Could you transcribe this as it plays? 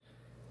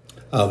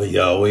Abba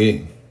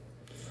Yahweh,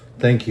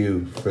 thank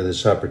you for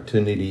this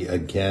opportunity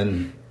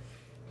again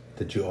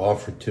that you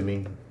offered to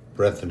me,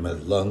 breath in my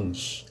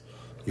lungs,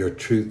 your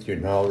truth, your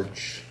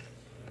knowledge,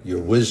 your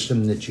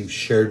wisdom that you've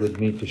shared with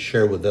me to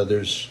share with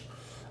others.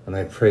 And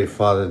I pray,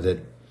 Father,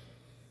 that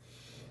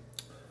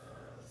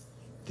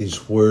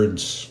these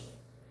words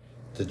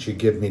that you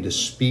give me to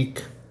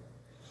speak,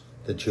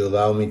 that you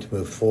allow me to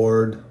move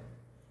forward,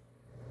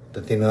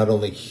 that they not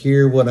only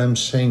hear what I'm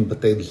saying,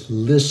 but they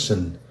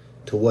listen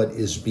to what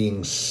is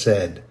being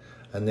said,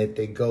 and that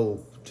they go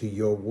to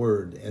your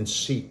word and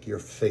seek your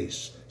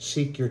face,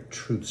 seek your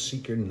truth,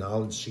 seek your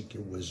knowledge, seek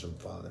your wisdom,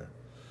 Father.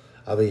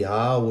 Abba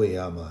Yahweh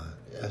Aman,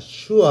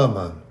 Yeshua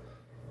Aman,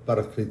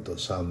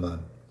 Parakletos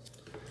Aman.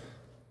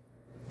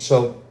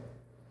 So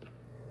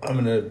I'm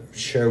going to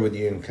share with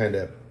you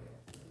and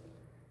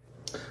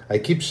I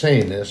keep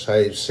saying this,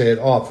 I say it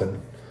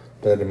often,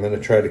 but I'm going to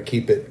try to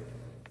keep it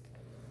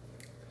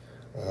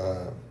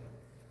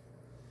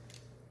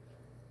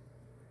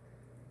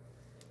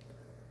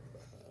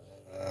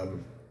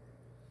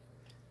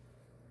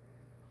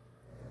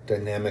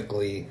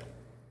dynamically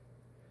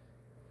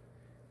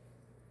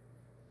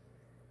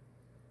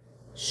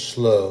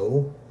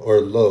slow or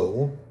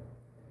low.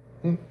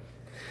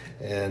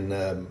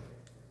 And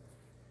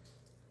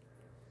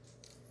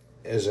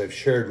as I've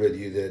shared with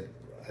you that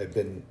I've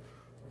been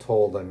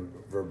told I'm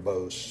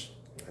verbose.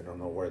 I don't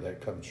know where that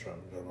comes from.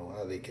 I don't know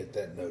how they get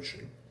that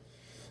notion.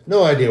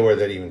 No idea where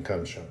that even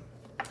comes from,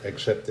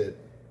 except that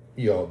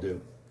you all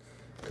do,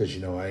 because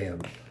you know I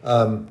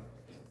am.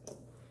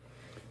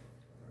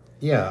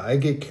 Yeah, I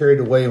get carried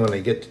away when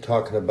I get to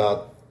talking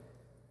about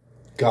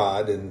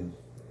God and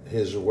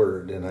His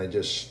Word, and I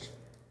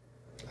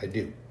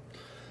do.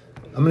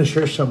 I'm going to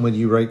share something with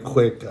you right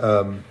quick,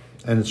 and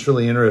it's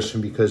really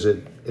interesting because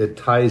it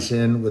ties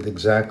in with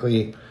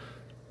exactly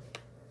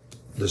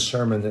the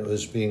sermon that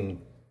was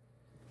being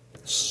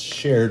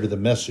shared, the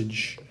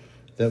message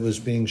that was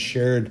being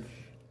shared,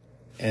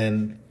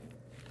 and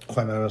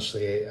quite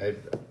honestly, I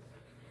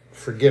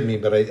forgive me,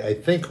 but I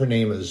think her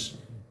name is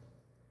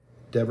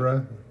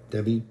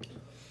Debbie.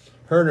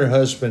 Her and her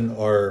husband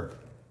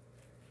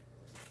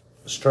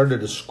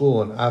started a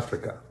school in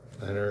Africa,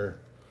 and her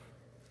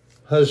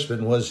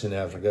husband was in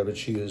Africa, but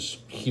she was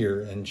here,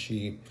 and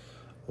she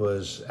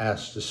was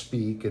asked to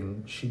speak,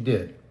 and she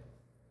did.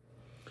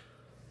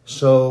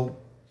 So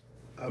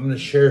I'm going to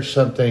share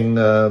something,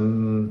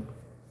 and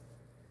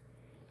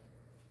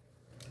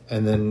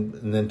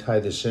then tie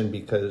this in,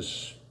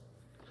 because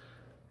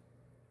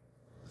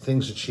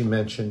things that she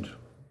mentioned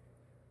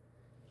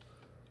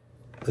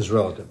is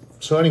relative.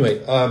 So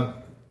anyway,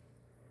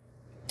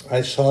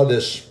 I saw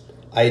this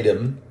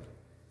item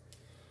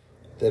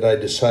that I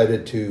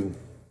decided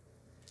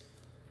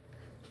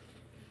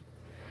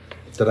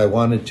that I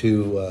wanted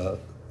to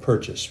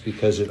purchase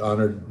because it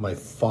honored my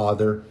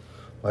father.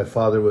 My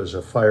father was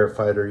a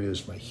firefighter. He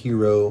was my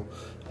hero.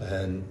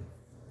 And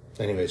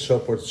anyway, so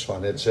forth and so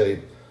on.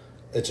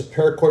 It's a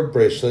paracord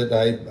bracelet.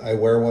 I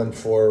wear one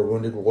for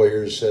wounded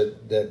warriors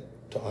that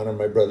to honor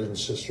my brothers and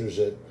sisters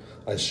that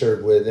I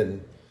served with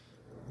and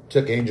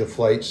took angel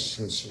flights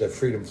instead of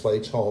freedom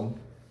flights home.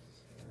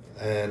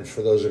 And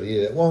for those of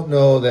you that won't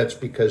know, that's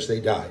because they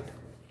died.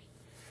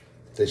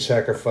 They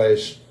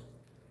sacrificed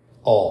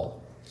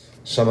all.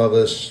 Some of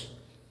us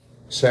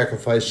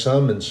sacrifice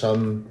some, and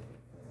some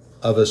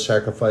of us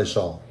sacrifice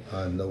all.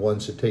 And the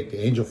ones that take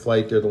the angel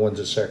flight, they're the ones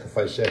that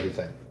sacrifice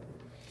everything.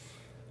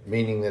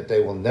 Meaning that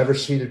they will never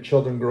see their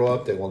children grow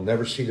up, they will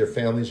never see their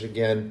families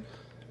again,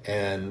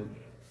 and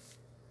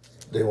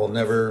they will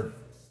never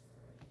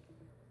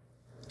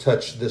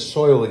touch this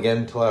soil again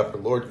until after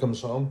the Lord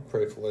comes home.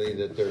 Prayerfully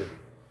that they're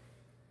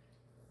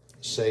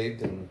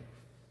saved, and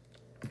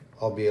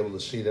I'll be able to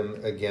see them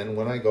again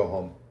when I go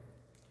home.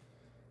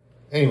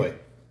 Anyway,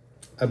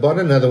 I bought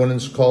another one.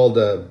 It's called,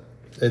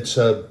 it's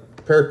a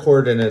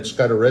paracord, and it's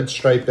got a red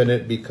stripe in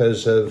it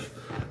because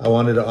I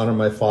wanted to honor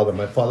my father.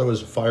 My father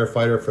was a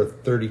firefighter for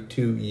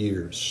 32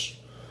 years.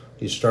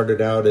 He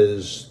started out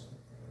as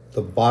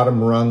the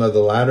bottom rung of the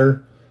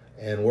ladder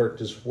and worked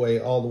his way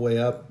all the way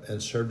up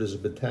and served as a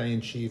battalion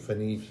chief,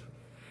 and he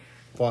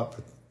fought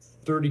for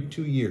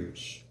 32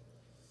 years.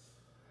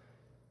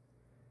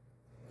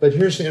 But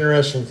here's the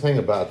interesting thing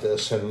about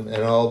this, and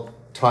I'll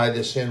tie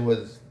this in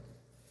with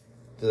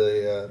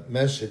the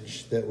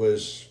message that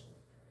was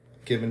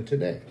given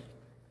today,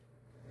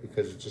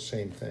 because it's the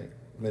same thing,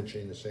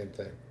 mentioning the same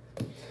thing.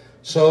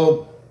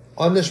 So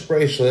on this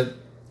bracelet,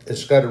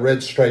 it's got a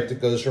red stripe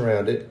that goes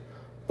around it,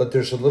 but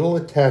there's a little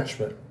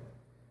attachment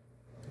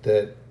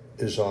that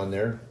is on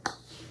there.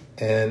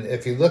 And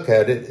if you look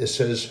at it, it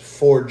says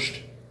forged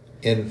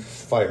in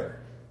fire.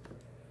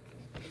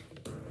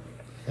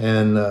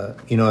 And,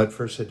 at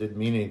first it didn't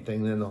mean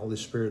anything. Then the Holy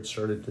Spirit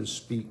started to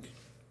speak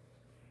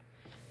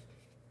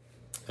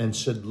and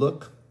said,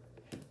 look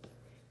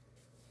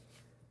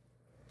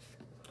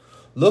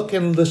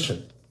and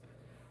listen.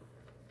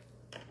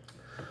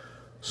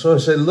 So I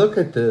said, look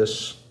at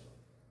this.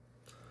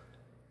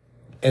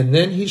 And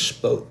then he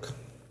spoke.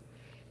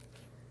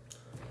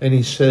 And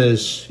he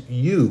says,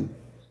 you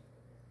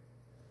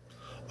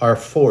are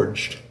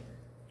forged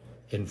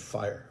in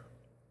fire.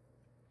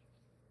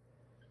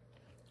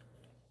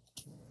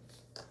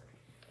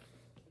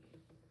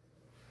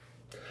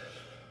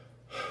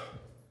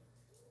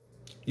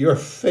 Your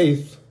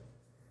faith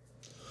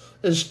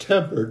is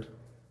tempered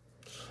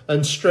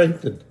and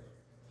strengthened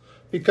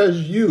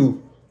because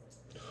you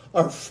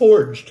are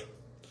forged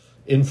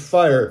in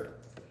fire.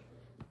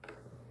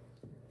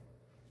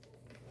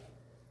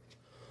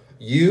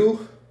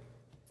 You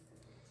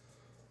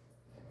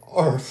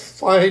are a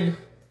fine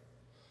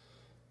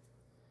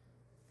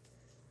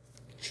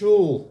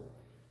jewel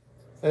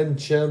and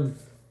gem,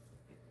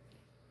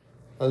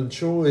 a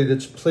jewelry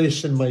that's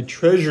placed in my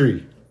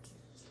treasury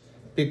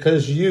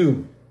because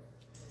you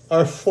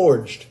are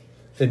forged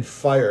in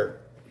fire.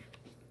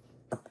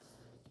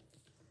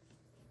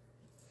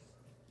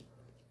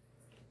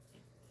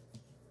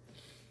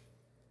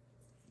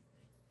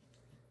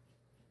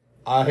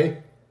 I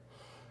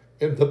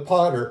am the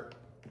potter,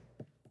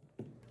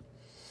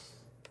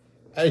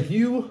 and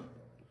you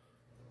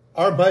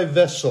are my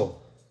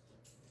vessel,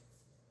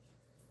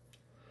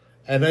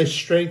 and I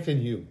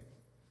strengthen you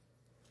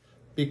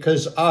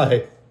because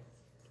I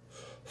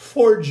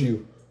forge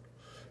you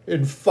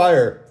in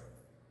fire.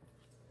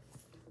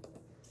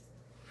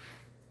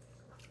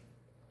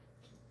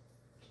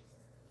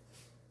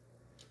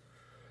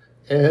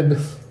 And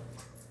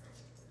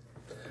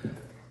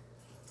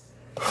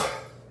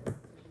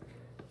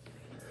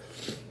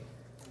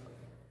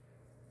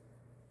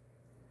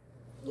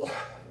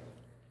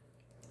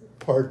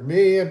pardon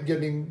me, I'm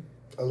getting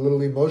a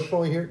little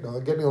emotional here. No,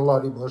 I'm getting a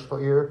lot emotional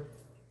here.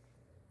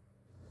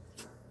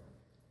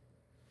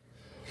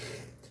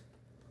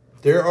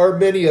 There are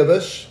many of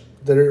us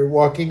that are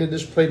walking in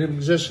this plane of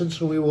existence,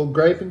 and we will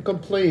gripe and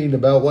complain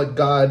about what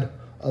God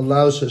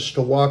allows us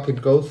to walk and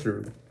go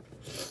through.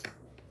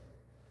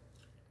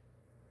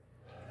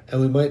 And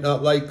we might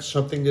not like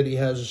something that he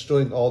has us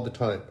doing all the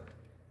time.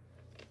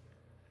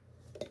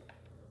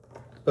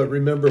 But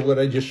remember what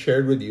I just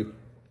shared with you.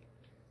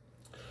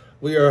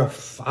 We are a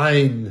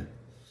fine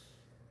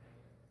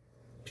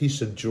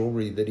piece of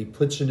jewelry that he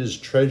puts in his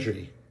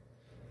treasury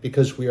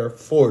because we are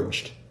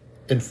forged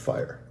in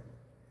fire.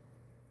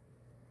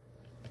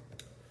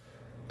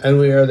 And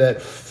we are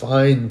that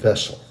fine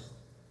vessel.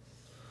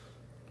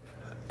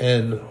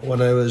 And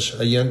when I was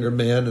a younger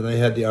man and I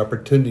had the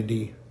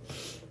opportunity,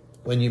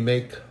 when you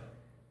make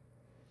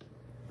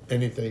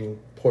anything,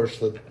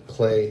 porcelain,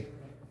 clay,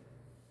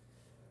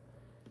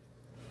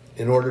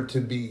 in order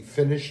to be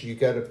finished, you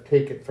got to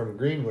take it from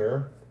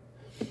greenware,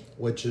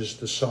 which is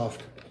the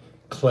soft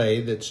clay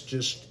that's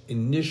just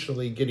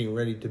initially getting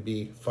ready to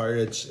be fired.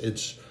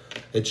 It's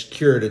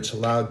cured. It's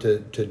allowed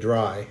to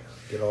dry,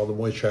 get all the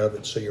moisture out of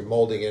it. So you're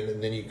molding it,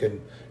 and then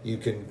you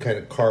can kind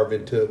of carve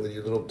into it with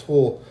your little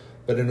tool.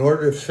 But in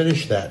order to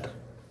finish that,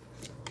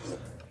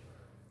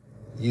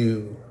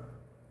 you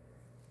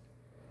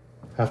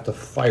have to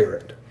fire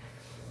it.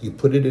 You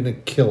put it in a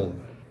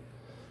kiln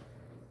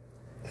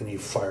and you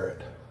fire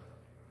it.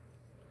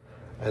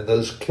 And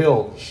those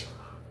kilns,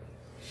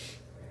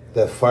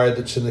 the fire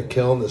that's in the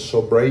kiln is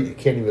so bright you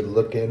can't even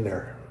look in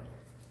there.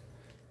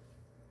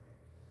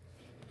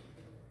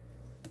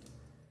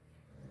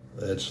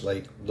 It's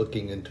like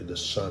looking into the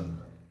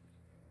sun.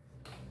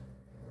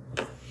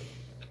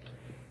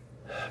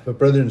 But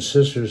brothers and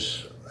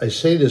sisters, I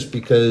say this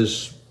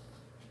because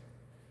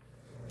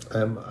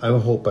I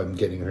hope I'm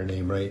getting her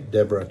name right,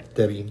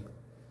 Debbie.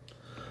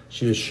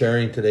 She was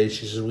sharing today.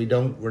 She says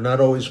we're not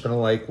always going to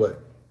like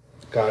what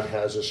God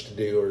has us to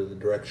do or the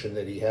direction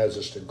that he has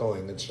us to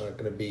going. It's not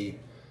going to be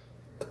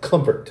a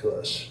comfort to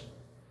us.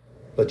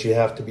 But you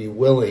have to be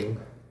willing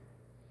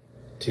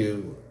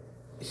to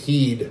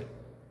heed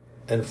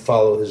and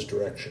follow his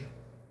direction.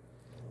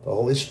 The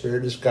Holy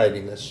Spirit is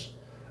guiding us,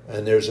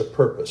 and there's a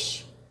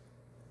purpose.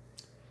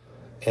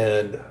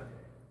 And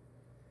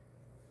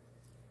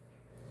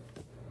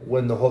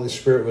when the Holy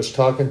Spirit was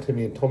talking to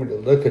me and told me to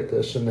look at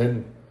this, and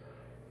then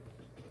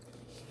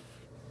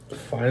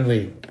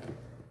finally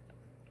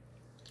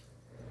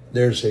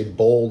there's a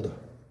bold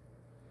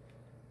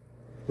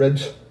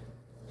red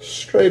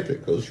stripe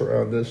that goes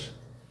around this.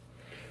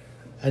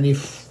 And he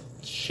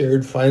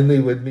shared finally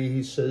with me,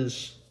 he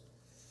says,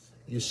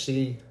 you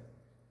see,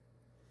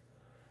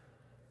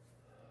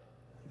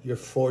 you're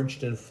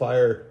forged in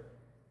fire,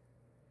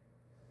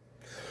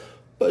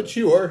 but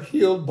you are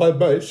healed by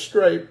my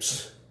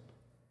stripes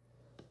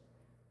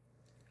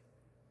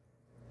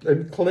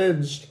and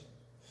cleansed.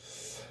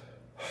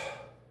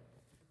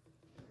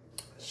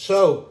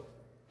 So,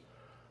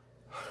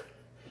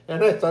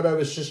 and I thought I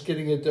was just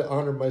getting it to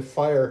honor my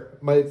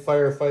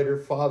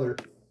firefighter father.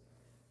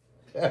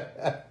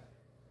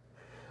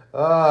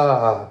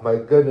 My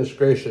goodness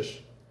gracious.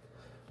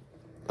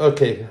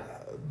 Okay,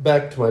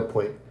 back to my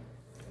point.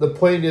 The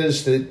point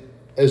is that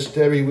as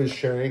Debbie was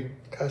sharing,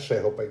 gosh, I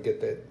hope I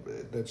get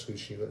that. That's who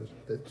she was.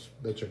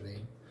 That's her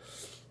name.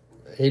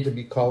 I hate to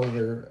be calling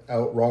her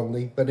out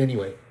wrongly, but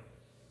anyway,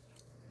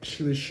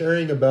 she was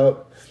sharing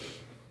about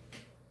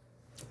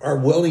our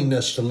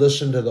willingness to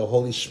listen to the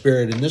Holy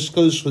Spirit. And this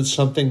goes with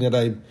something that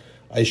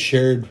I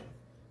shared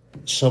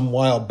some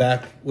while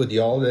back with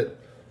y'all that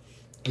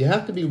you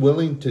have to be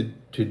willing to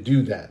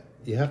do that.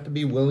 You have to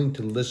be willing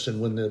to listen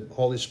when the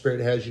Holy Spirit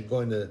has you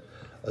going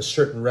a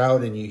certain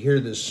route and you hear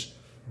this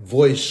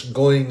voice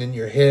going in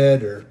your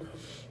head, or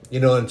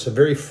and it's a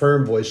very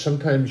firm voice.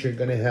 Sometimes you're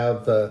going to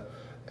have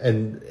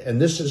and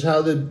this is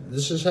how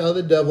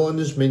the devil and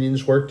his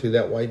minions work too.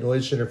 That white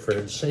noise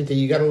interference. Same thing.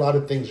 You got a lot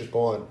of things that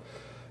go on,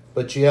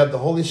 but you have the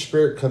Holy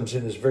Spirit comes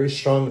in is very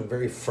strong and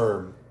very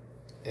firm.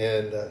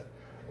 And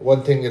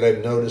one thing that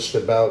I've noticed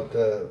about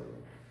the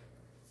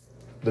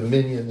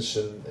minions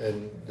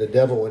and the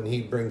devil when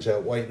he brings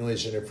out white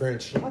noise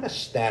interference, a lot of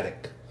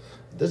static.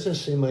 It doesn't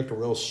seem like a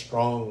real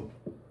strong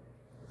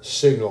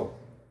signal.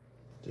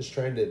 Just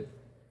trying to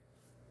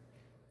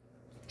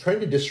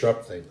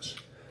disrupt things.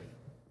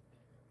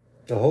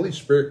 The Holy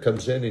Spirit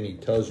comes in and he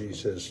tells you, he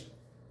says,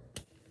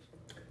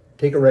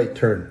 take a right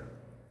turn.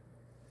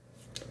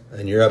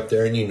 And you're up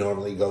there and you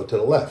normally go to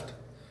the left.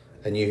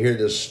 And you hear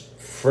this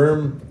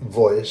firm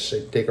voice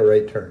say, take a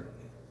right turn.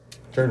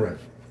 Turn right.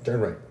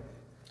 Turn right.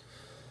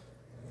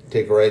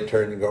 Take a right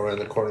turn, you go around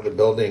the corner of the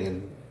building,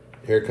 and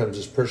here comes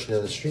this person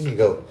down the street, and you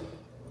go,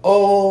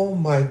 oh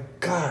my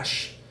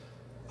gosh,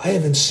 I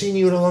haven't seen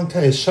you in a long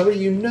time. It's somebody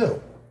you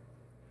know.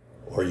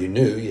 Or you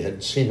knew, you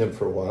hadn't seen them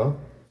for a while.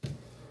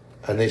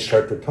 And they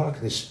start to talk,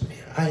 and they say,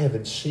 man, I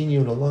haven't seen you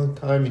in a long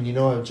time, and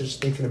I was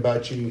just thinking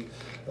about you.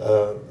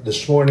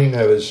 This morning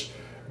I was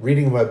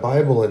reading my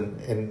Bible,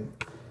 and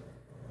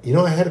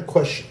I had a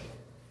question.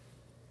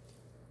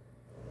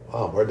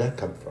 Wow, where'd that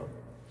come from?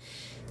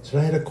 So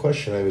I had a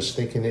question. I was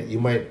thinking that you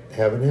might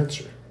have an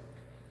answer.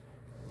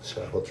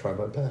 So I will try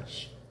my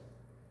best.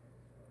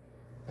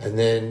 And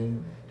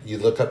then you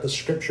look up a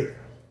scripture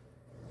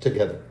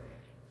together,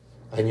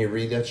 and you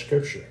read that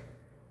scripture.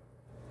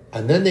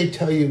 And then they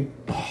tell you,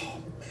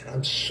 oh man,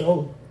 I'm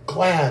so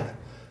glad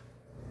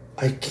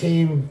I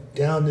came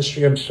down the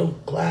street. I'm so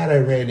glad I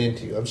ran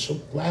into you. I'm so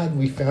glad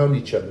we found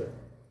each other.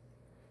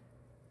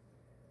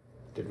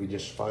 Did we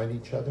just find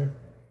each other?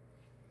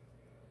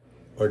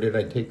 Or did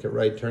I take the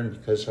right turn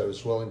because I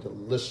was willing to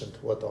listen to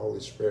what the Holy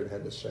Spirit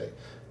had to say?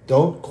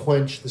 Don't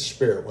quench the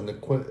Spirit. When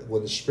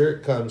the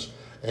Spirit comes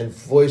and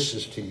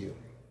voices to you.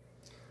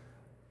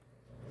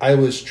 I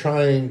was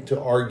trying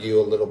to argue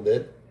a little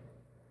bit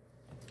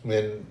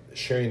and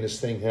sharing this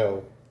thing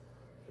how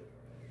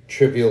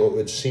trivial it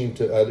would seem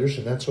to others,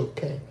 and that's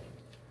okay.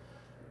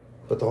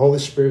 But the Holy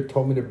Spirit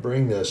told me to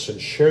bring this and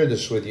share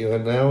this with you,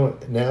 and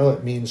now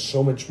it means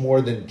so much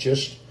more than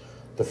just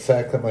the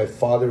fact that my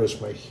father was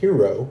my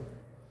hero,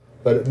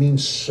 but it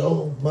means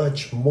so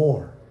much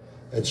more.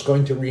 It's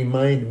going to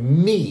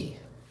remind me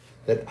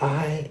that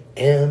I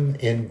am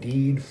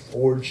indeed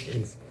forged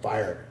in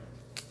fire.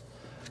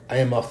 I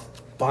am a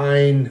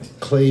fine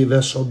clay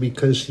vessel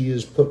because he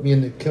has put me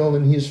in the kiln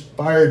and he has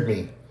fired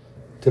me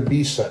to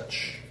be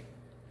such.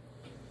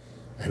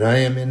 And I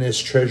am in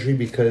his treasury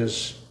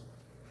because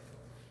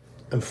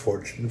I'm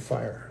forged in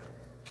fire.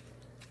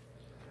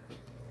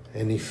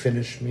 And he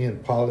finished me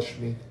and polished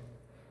me.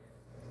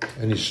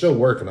 And he's still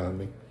working on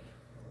me,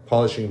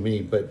 polishing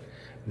me. But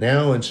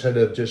now instead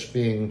of just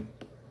being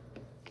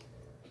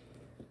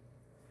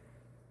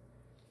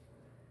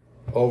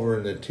over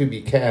in the to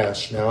be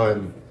cast, now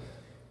I'm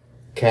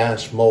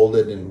cast,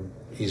 molded, and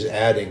he's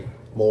adding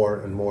more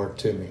and more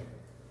to me.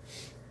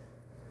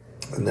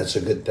 And that's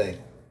a good thing.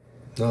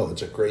 No,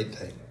 it's a great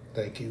thing.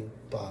 Thank you,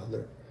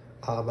 Father.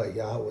 Abba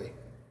Yahweh.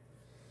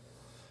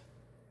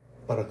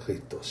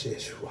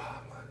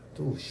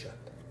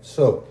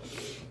 So,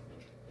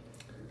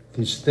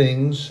 these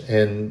things,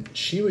 and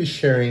she was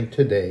sharing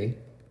today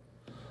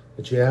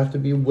that you have to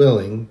be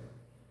willing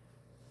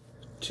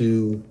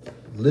to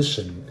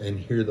listen and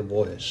hear the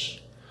voice.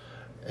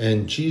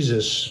 And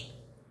Jesus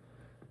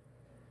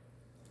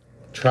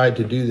tried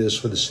to do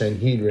this with the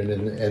Sanhedrin,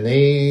 and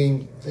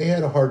they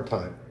had a hard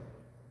time.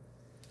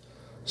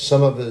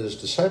 Some of his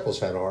disciples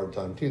had a hard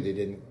time too. They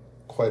didn't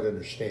quite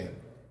understand.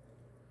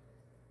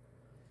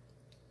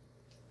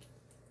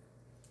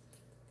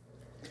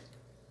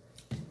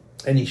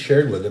 And he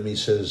shared with them, he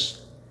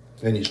says,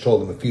 and he's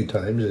told them a few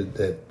times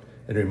that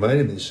and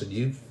reminded me, he said,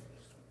 you've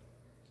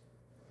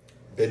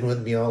been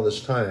with me all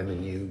this time,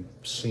 and you've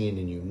seen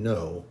and you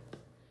know.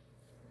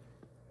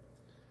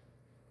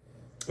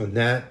 And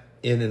that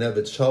in and of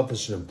itself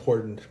is an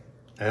important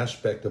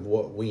aspect of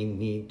what we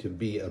need to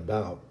be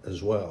about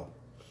as well.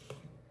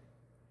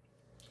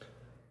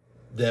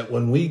 That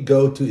when we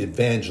go to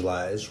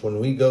evangelize, when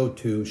we go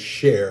to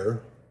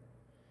share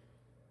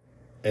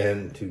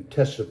and to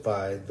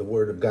testify the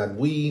word of God,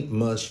 we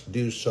must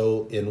do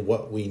so in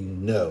what we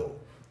know.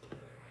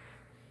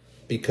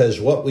 Because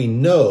what we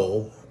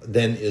know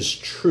then is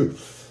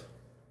truth.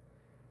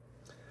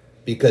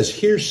 Because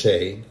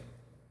hearsay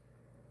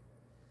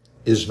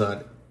is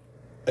not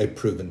a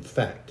proven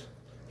fact.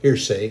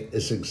 Hearsay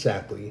is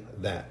exactly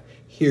that.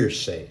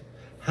 Hearsay.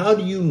 How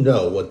do you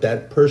know what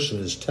that person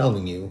is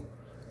telling you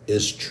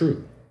is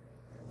true?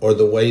 Or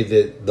the way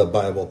that the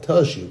Bible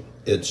tells you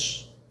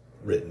it's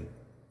written?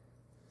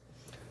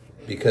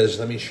 Because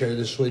let me share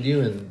this with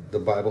you, and the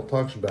Bible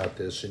talks about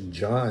this. In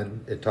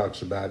John, it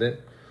talks about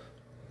it.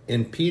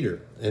 In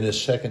Peter, in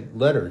his second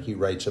letter, he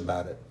writes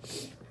about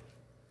it.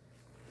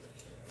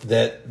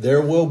 That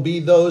there will be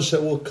those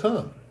that will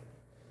come.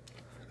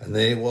 And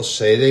they will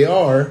say they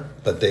are,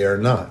 but they are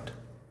not.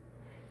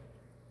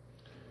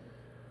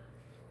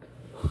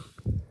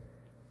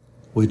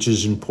 Which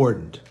is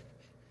important.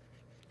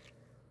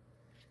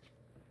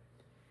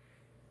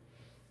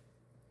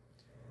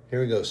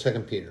 Here we go, 2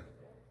 Peter.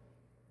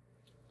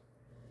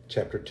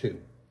 Chapter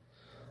 2.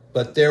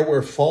 But there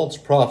were false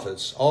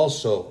prophets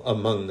also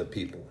among the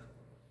people,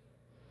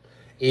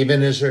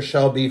 even as there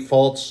shall be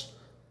false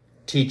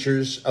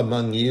teachers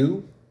among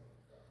you,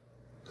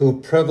 who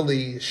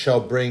privily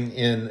shall bring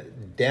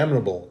in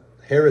damnable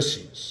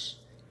heresies,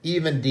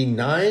 even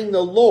denying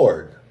the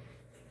Lord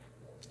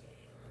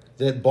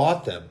that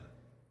bought them,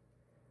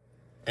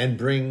 and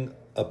bring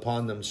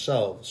upon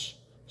themselves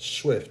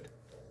swift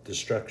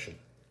destruction.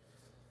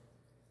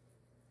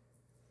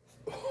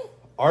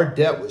 Our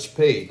debt was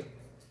paid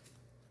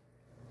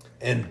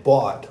and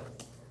bought.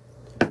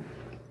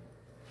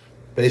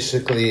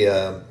 Basically,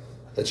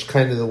 that's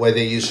kind of the way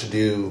they used to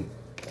do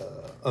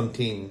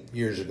umpteen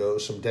years ago,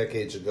 some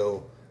decades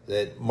ago,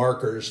 that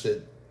markers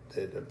that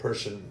a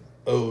person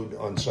owed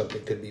on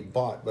something could be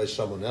bought by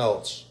someone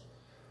else,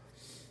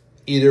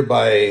 either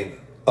by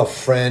a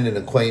friend, an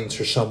acquaintance,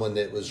 or someone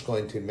that was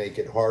going to make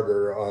it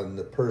harder on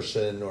the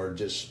person, or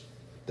just,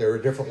 there are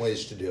different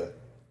ways to do it.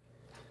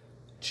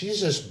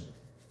 Jesus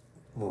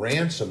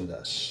ransomed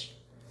us.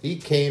 He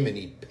came and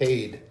he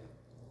paid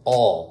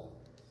all.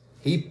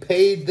 He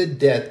paid the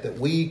debt that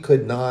we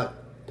could not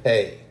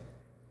pay.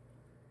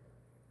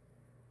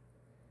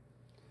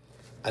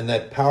 And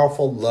that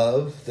powerful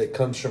love that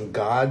comes from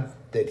God,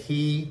 that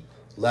he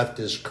left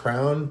his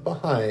crown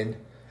behind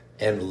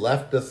and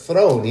left the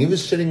throne. He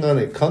was sitting on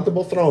a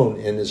comfortable throne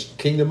in his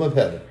kingdom of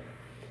heaven.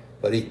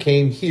 But he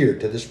came here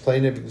to this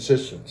plane of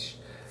existence.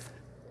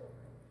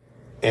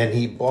 And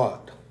he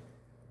bought.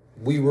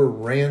 We were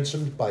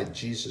ransomed by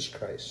Jesus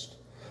Christ.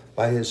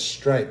 By his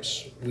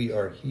stripes, we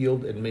are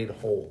healed and made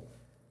whole.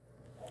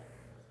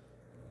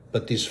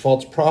 But these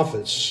false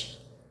prophets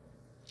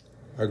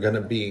are going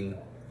to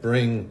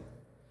bring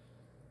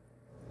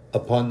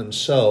upon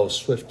themselves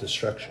swift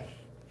destruction.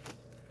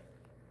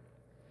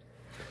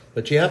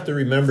 But you have to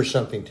remember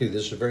something too.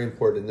 This is very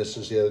important. This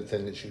is the other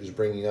thing that she was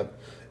bringing up,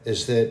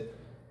 is that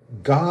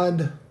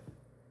God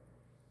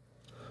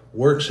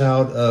works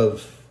out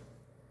of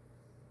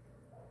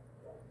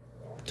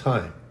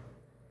time.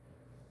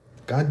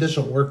 God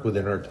doesn't work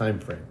within our time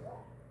frame.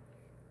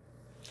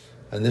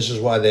 And this is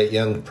why that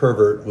young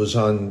pervert was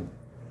on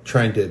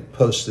trying to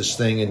post this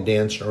thing and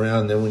dance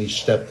around. Then when he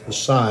stepped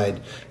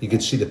aside, you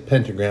could see the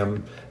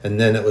pentagram, and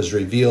then it was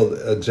revealed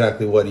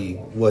exactly what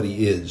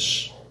he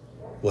is.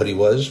 What he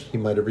was, he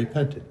might have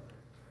repented.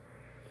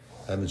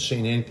 I haven't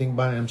seen anything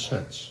by him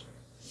since.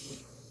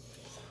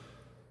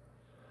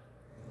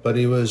 But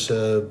he was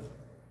a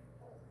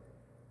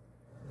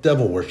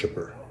devil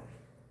worshiper,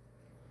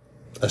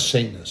 a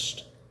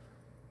Satanist.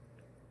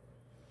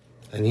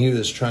 And he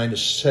was trying to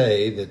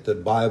say that the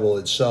Bible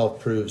itself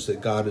proves that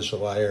God is a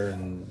liar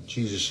and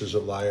Jesus is a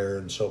liar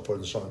and so forth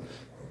and so on.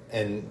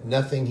 And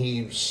nothing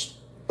he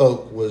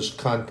spoke was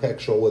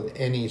contextual with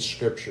any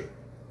scripture.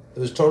 It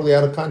was totally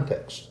out of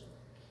context.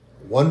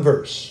 One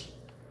verse,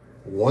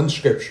 one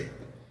scripture,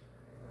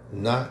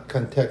 not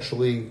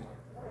contextually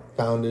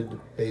founded,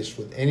 based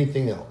with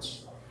anything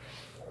else.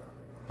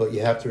 But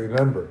you have to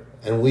remember,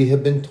 and we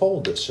have been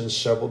told this in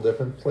several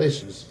different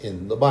places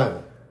in the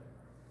Bible,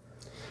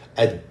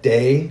 a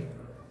day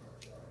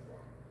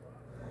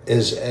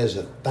is as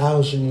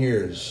 1,000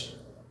 years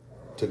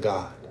to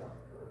God.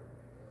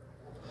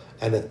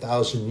 And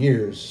 1,000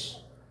 years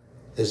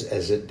is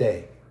as a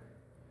day.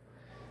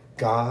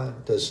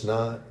 God does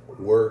not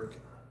work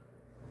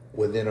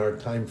within our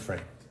time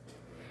frame.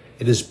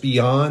 It is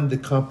beyond the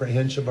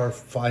comprehension of our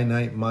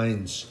finite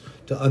minds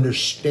to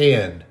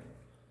understand.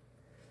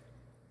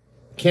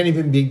 Can't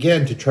even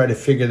begin to try to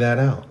figure that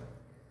out.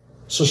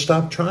 So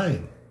stop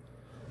trying.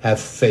 Have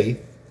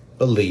faith,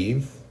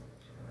 believe,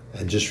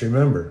 and just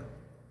remember,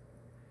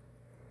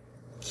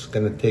 it's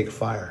going to take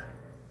fire.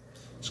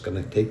 It's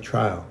going to take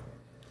trial.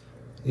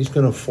 He's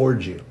going to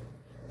forge you,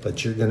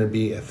 but you're going to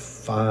be a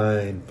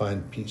fine,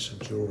 fine piece of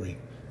jewelry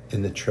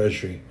in the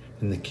treasury,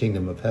 in the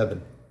kingdom of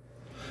heaven.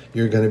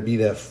 You're going to be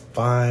that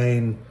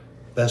fine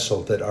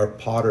vessel that our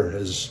potter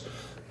has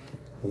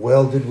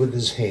welded with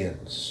his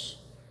hands,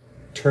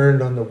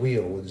 turned on the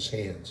wheel with his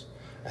hands,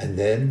 and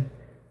then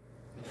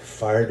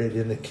fired it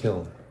in the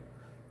kiln,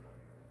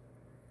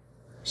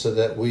 so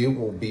that we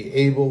will be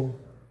able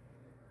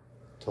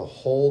to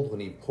hold when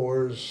he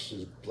pours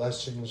his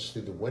blessings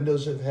through the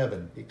windows of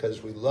heaven,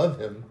 because we love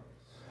him.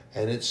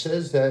 And it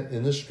says that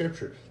in the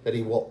scripture, that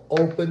he will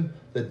open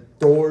the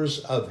doors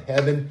of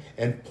heaven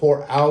and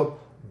pour out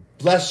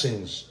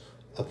blessings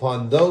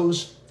upon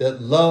those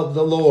that love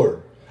the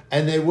Lord.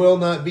 And there will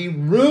not be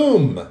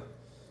room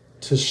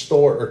to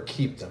store or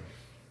keep them.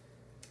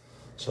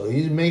 So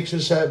he makes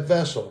us that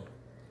vessel.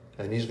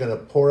 And he's going to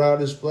pour out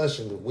his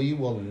blessing. We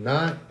will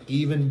not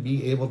even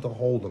be able to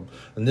hold them.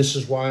 And this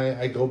is why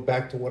I go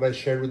back to what I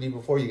shared with you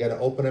before. You got to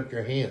open up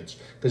your hands.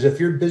 Because if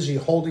you're busy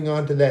holding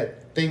on to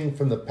that thing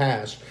from the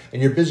past,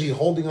 and you're busy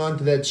holding on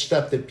to that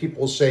stuff that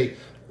people say,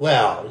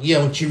 well,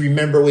 don't you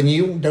remember when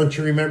you?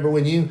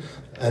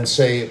 And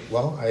say,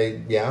 well,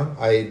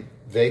 I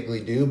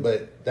vaguely do,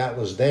 but that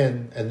was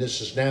then, and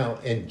this is now,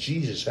 and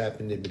Jesus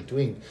happened in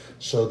between.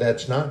 So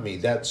that's not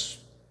me.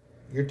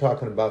 You're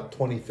talking about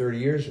 20, 30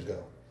 years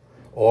ago.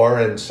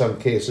 Or in some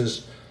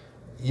cases,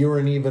 you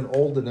weren't even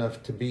old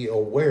enough to be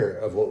aware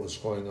of what was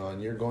going on.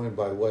 You're going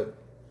by what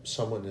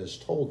someone has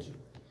told you.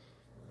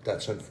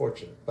 That's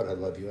unfortunate, but I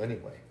love you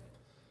anyway.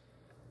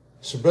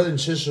 So brothers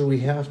and sisters, we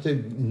have to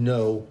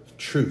know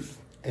truth.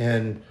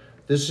 And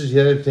this is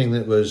the other thing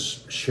that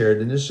was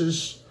shared, and this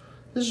is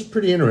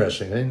pretty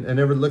interesting. I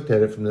never looked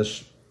at it from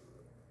this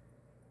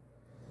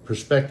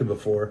perspective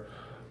before,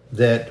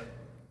 that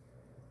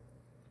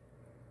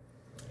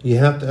you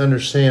have to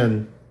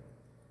understand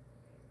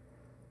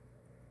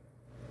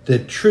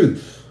that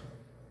truth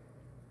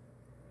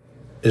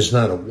is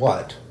not a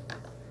what,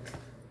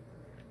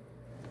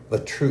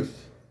 but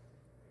truth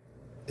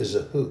is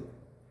a who.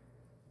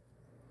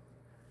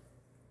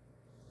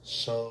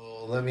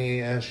 So let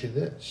me ask you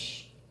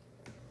this.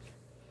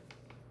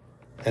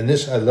 And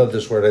this, I love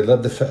this word. I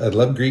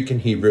love Greek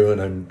and Hebrew,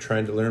 and I'm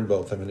trying to learn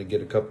both. I'm going to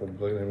get a couple, I'm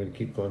going to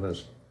keep going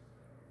this.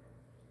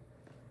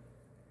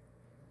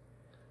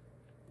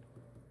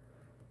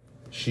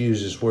 She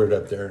used this word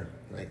up there.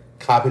 I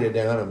copied it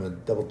down. I'm going to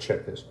double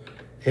check this.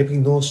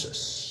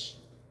 Epignosis.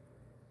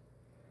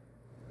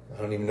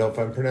 I don't even know if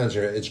I'm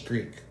pronouncing it. It's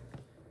Greek.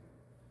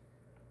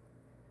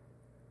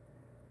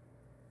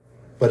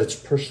 But it's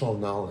personal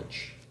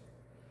knowledge.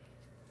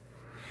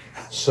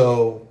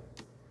 So,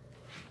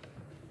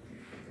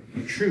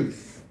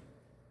 truth.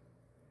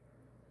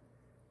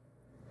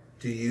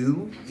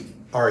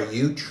 Are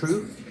you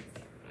truth?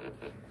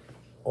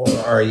 Or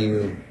are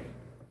you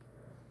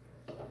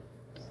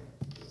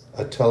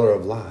a teller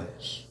of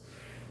lies,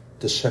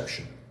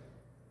 deception,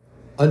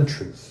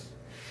 untruth?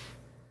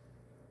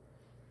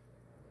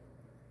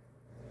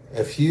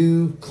 If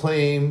you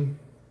claim,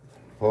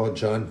 well,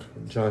 John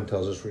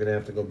tells us we're going to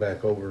have to go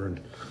back over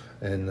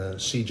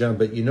and see John,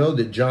 but you know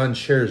that John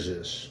shares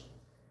this.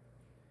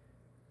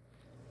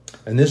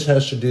 And this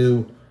has to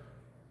do,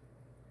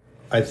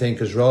 I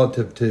think, is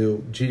relative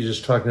to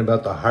Jesus talking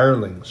about the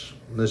hirelings.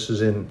 This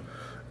is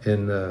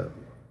on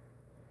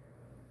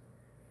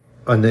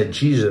that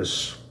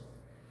Jesus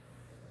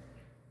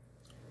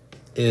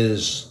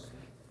is,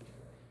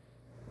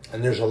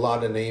 and there's a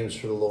lot of names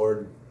for the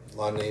Lord, a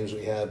lot of names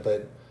we have,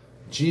 but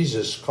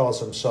Jesus calls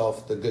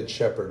himself the Good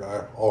Shepherd,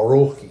 our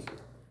Orochi,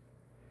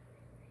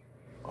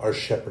 our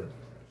shepherd.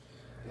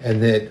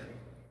 And that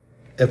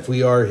if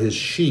we are his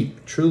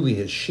sheep, truly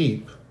his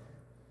sheep,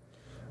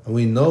 and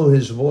we know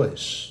his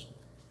voice,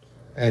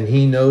 and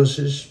he knows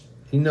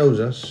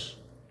us.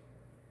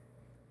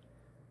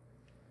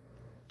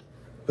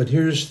 But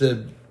here's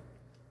the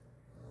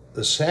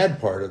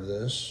sad part of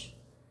this,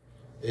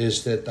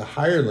 is that the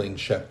hireling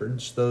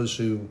shepherds, those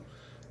who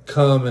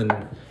come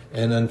and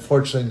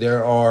unfortunately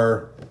there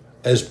are,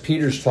 as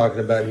Peter's talking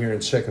about here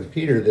in 2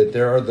 Peter, that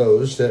there are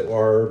those that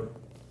are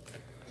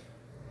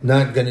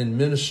not going to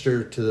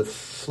minister to the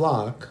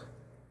flock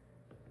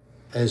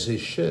as they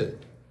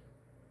should.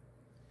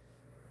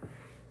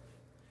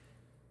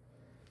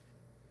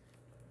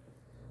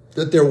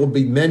 That there will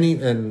be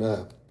many,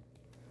 and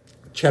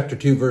chapter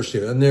 2, verse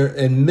 2,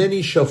 and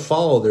many shall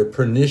follow their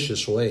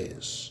pernicious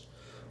ways,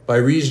 by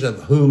reason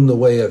of whom the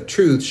way of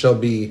truth shall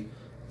be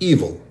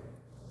evil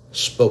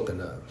spoken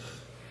of.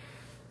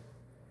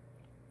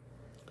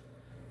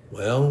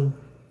 Well,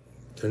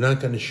 they're not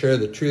going to share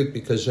the truth,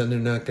 because then they're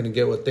not going to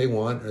get what they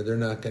want, or they're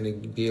not going to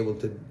be able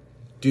to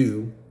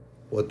do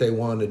what they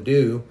want to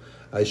do.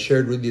 I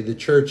shared with you the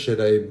church that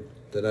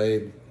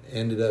I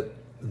ended up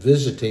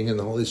visiting, and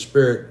the Holy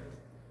Spirit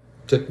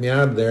took me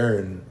out of there,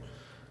 and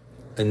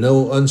in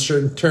no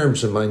uncertain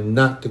terms am I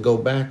not to go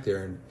back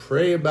there and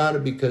pray about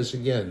it, because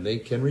again, they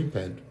can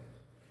repent.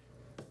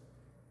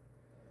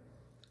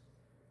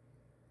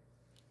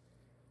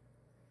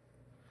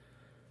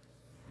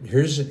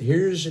 Here's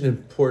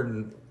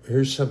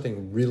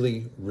something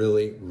really,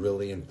 really,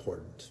 really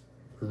important.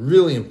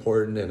 Really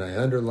important, and I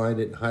underlined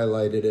it and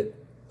highlighted it,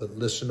 but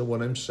listen to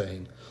what I'm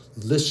saying.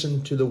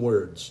 Listen to the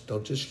words.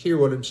 Don't just hear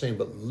what I'm saying,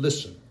 but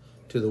listen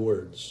to the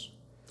words.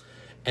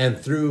 And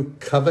through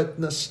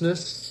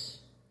covetousness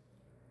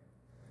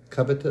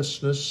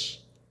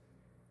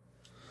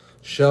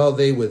shall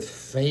they with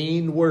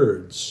feigned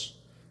words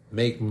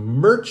make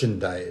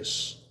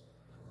merchandise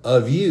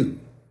of you,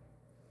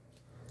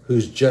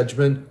 whose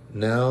judgment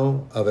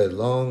now of a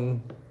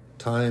long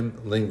time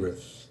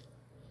lingereth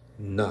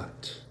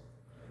not,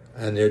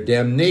 and their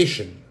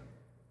damnation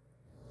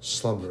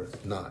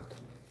slumbereth not.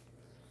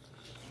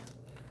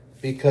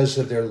 Because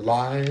of their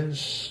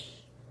lies,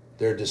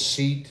 their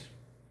deceit,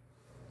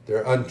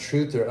 their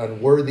untruth, their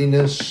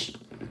unworthiness,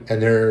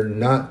 and they're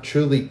not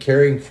truly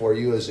caring for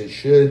you as they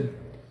should,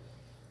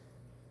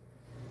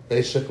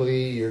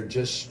 Basically, you're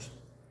just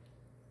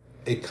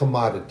a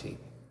commodity.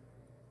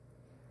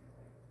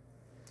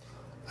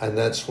 And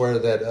that's where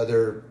that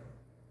other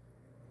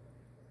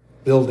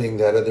building,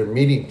 that other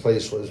meeting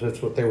place was.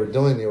 That's what they were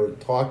doing. They were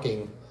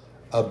talking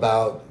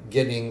about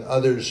getting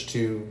others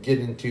to get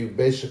into,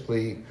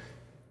 basically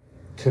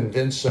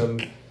convince them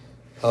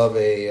of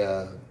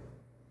a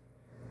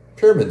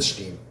pyramid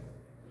scheme.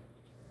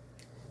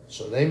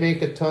 So they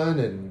make a ton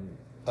and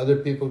other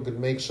people could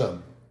make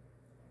some.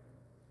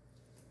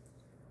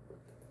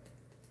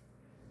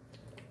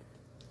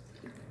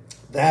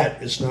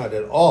 That is not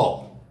at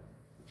all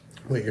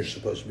what you're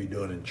supposed to be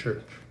doing in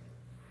church.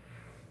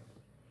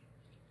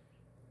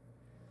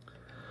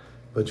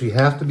 But you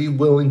have to be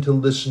willing to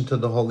listen to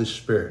the Holy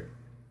Spirit.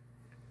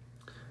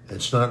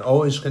 It's not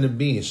always going to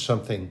be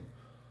something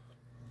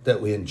that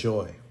we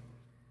enjoy.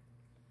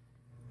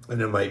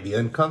 And it might be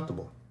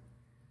uncomfortable.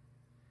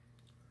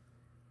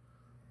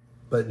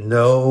 But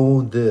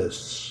know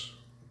this,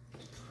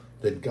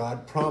 that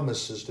God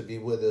promises to be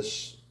with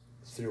us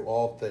through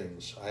all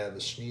things. I have a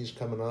sneeze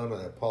coming on.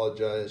 I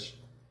apologize.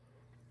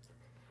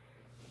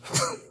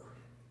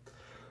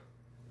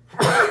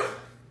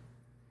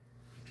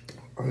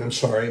 I'm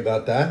sorry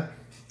about that.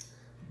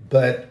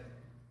 But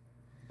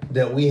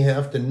that we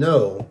have to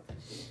know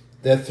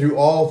that through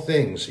all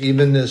things,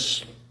 even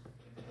this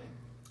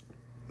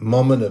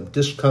moment of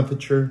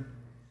discomfiture,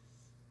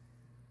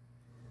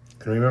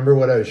 and remember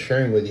what I was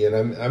sharing with you,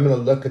 and I'm going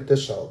to look at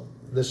this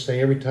thing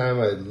every time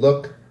I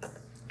look,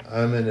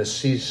 I'm going to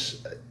see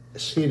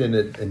it in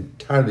an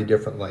entirely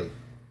different light.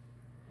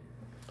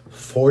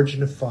 Forged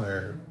in a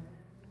fire,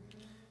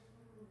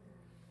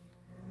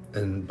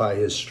 and by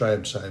his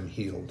stripes I am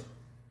healed,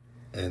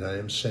 and I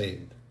am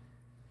saved.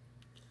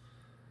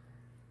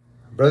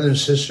 Brothers and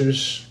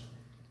sisters,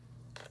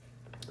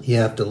 you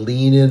have to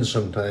lean in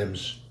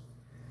sometimes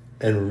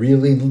and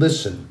really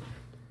listen,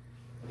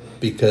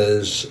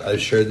 because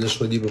I've shared this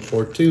with you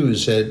before too,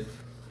 is that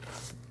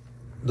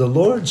the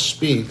Lord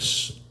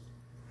speaks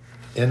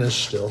in a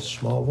still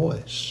small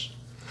voice.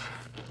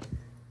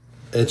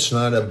 It's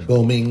not a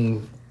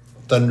booming,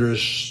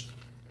 thunderous,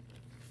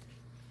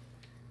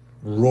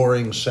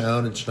 roaring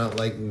sound. It's not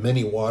like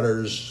many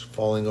waters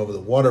falling over the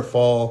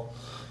waterfall.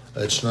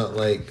 It's not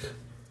like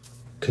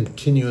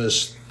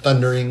continuous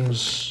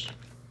thunderings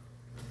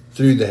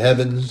through the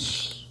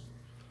heavens,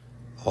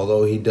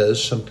 although he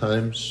does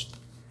sometimes.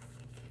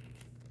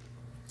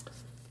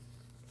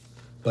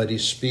 But he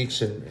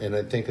speaks, and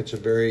I think it's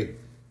very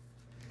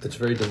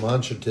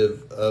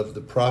demonstrative of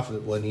the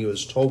prophet when he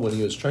was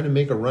trying to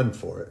make a run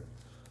for it.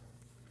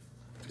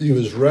 He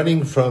was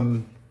running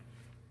from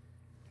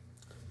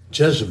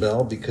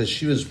Jezebel because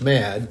she was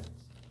mad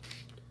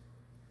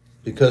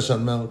because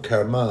on Mount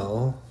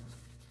Carmel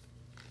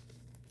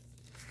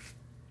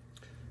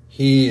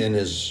he and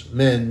his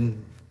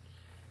men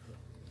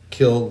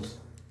killed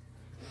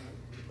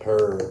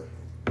her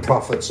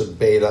prophets of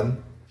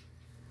Balaam,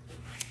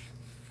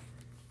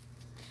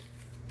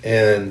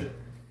 and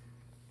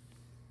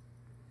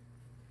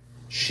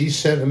she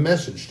sent a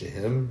message to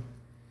him,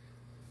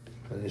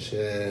 and he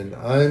said,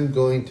 I'm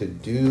going to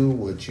do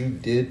what you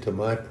did to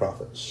my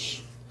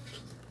prophets.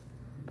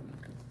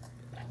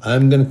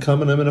 I'm going to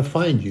come and I'm going to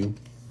find you,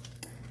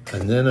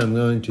 and then I'm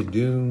going to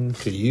do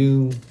to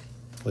you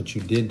what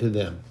you did to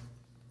them.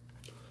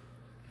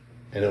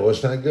 And it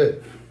was not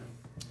good.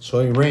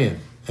 So he ran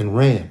and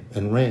ran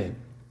and ran.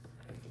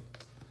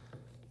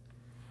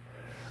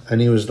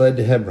 And he was led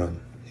to Hebron.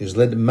 He was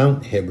led to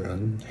Mount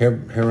Hebron.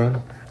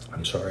 Hebron.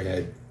 I'm sorry,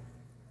 I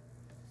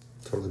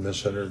totally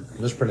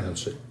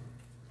mispronounced it.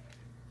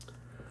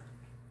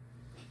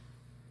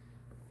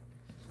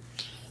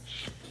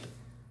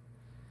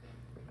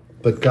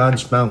 But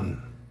God's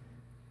mountain.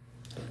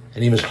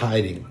 And he was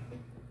hiding.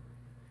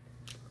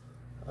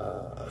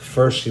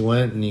 First he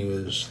went and he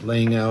was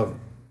laying out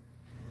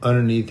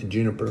underneath the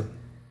juniper.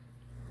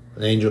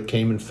 An angel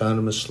came and found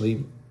him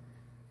asleep.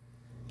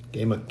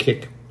 Gave him a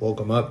kick, woke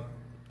him up.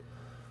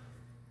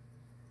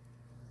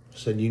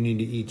 Said, you need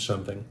to eat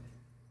something.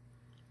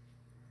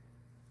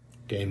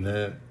 Gave him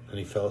that, and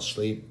he fell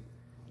asleep.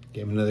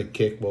 Gave him another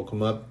kick, woke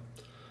him up.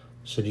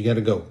 Said, you got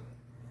to go.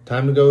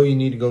 Time to go, you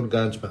need to go to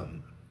God's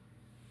mountain.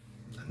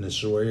 And this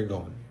is where you're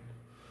going.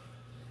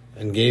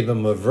 And gave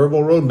him a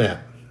verbal roadmap.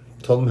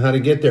 Told him how to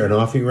get there, and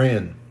off he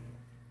ran.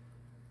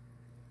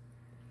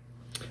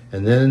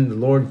 And then the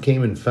Lord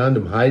came and found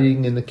him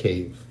hiding in the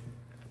cave.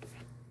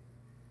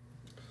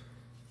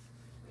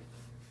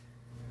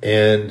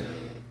 And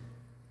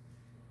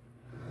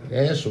I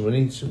asked him, and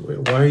he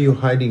said, why are you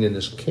hiding in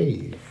this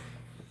cave?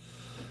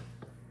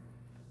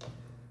 He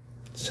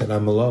said,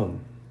 I'm alone.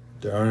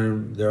 There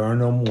are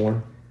no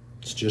more.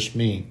 It's just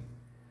me.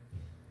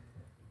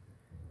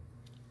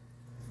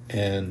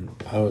 And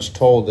I was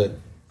told that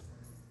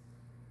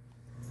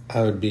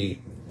I would be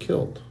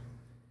killed.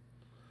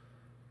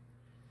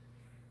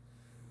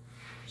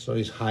 So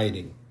he's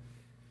hiding.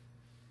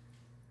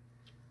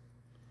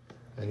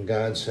 And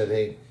God said,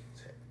 hey,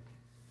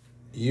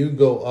 you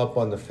go up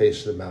on the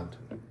face of the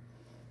mountain.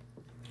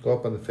 Go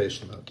up on the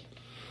face of the mountain.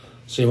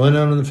 So he went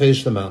out on the face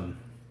of the mountain.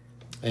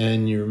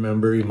 And you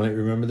might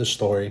remember the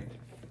story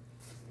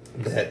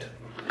that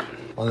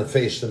on the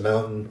face of the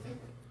mountain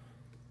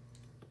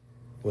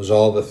was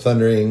all the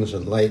thunderings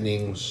and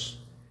lightnings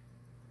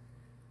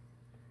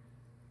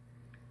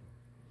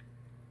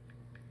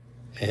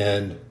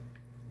and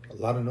a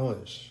lot of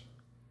noise.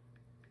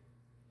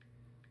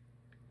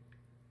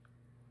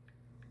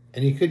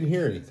 And he couldn't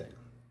hear anything.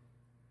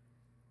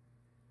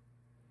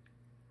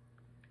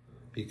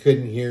 He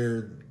couldn't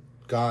hear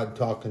God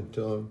talking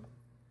to him.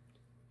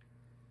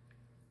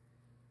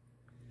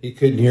 He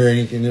couldn't hear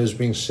anything that was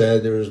being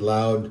said. There was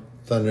loud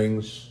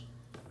thunderings.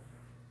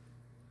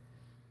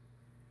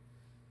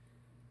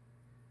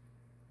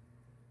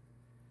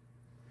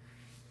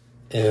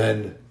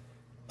 And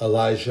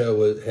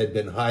Elijah had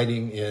been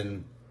hiding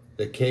in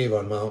the cave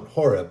on Mount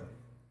Horeb.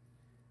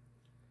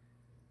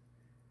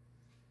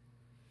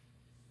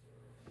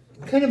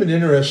 Kind of an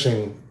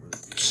interesting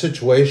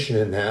situation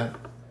in that.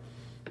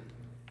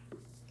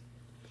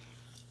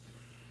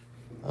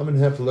 I'm going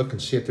to have to look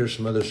and see if there's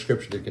some other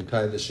scripture that can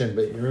tie this in.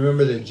 But you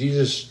remember that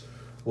Jesus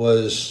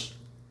was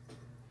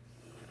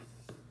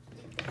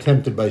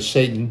tempted by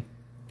Satan,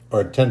 or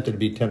attempted to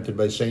be tempted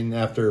by Satan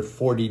after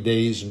 40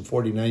 days and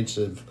 40 nights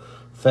of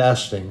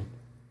fasting.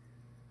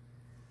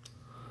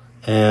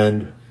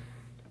 And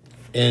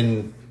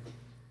in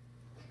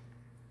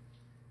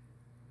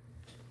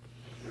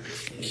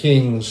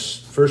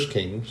First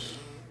Kings,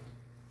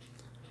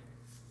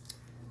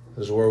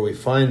 is where we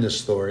find the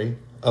story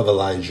of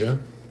Elijah.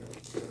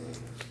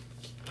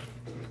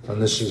 And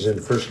this is in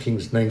 1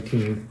 Kings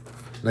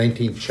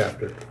 19th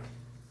chapter.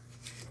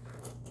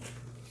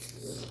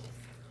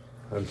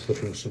 I'm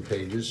flipping some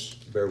pages.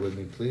 Bear with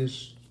me,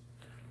 please.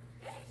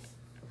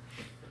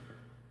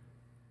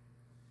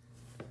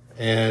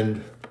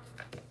 And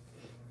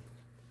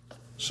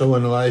so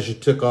when Elijah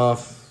took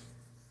off,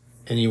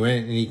 and he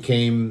went and he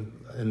came,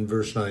 in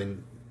verse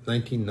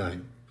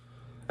 19:9.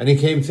 And he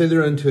came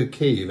thither unto a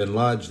cave, and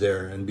lodged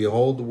there. And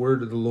behold, the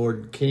word of the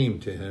Lord came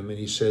to him, and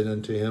he said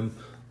unto him,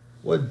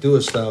 What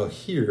doest thou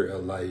here,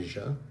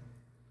 Elijah?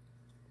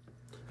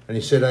 And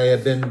he said, I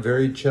have been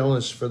very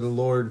jealous for the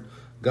Lord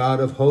God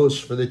of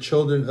hosts, for the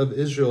children of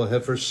Israel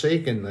have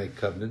forsaken thy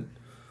covenant,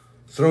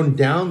 thrown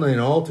down thine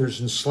altars,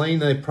 and slain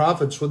thy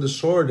prophets with the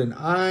sword. And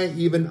I,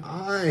 even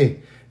I,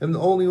 am the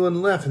only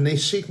one left, and they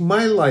seek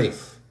my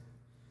life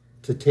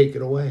to take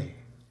it away.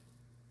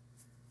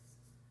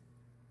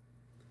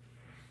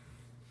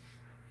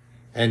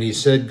 And he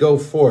said, Go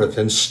forth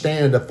and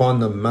stand upon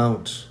the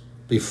mount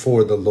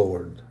before the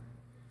Lord.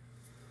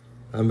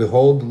 And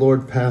behold, the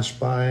Lord passed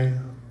by,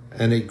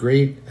 and a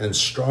great and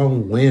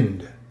strong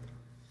wind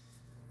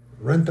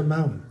rent the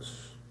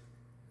mountains,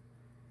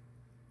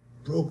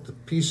 broke to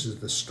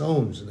pieces the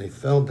stones, and they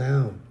fell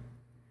down.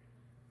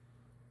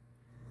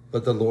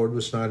 But the Lord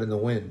was not in the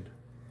wind.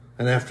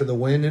 And after the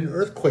wind, an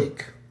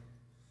earthquake.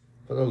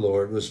 But the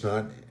Lord was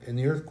not in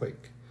the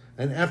earthquake.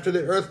 And after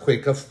the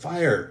earthquake, a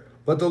fire.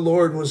 But the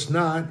Lord was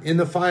not in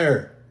the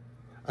fire.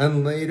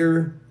 And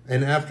later,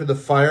 and after the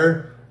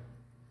fire,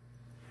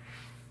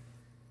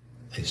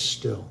 a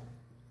still,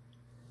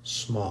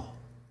 small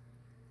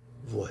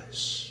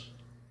voice.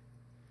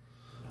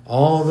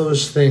 All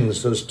those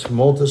things, those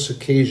tumultuous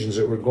occasions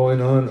that were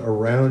going on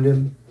around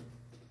him,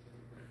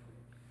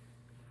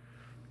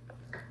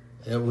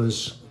 it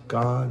was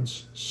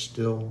God's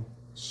still,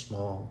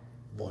 small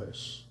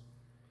voice.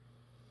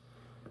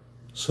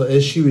 So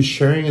as she was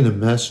sharing in the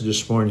message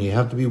this morning, you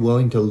have to be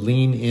willing to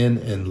lean in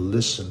and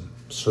listen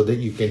so that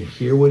you can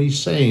hear what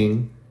he's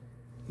saying.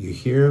 You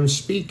hear him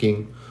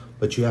speaking,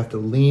 but you have to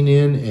lean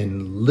in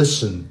and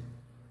listen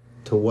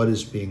to what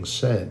is being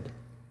said.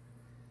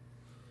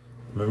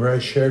 Remember I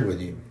shared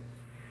with you,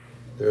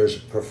 there's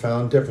a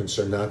profound difference.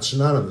 They're not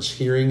synonymous.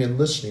 Hearing and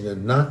listening are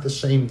not the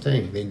same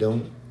thing.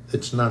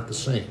 It's not the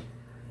same.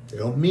 They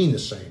don't mean the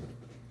same.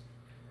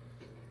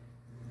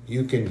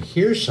 You can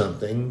hear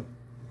something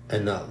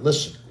and not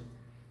listen.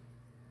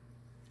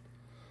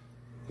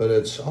 But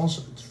it's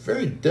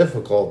very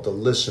difficult to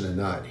listen and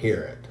not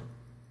hear it.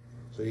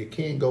 So you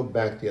can't go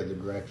back the other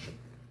direction.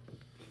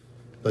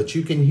 But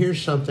you can hear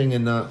something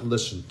and not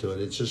listen to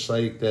it. It's just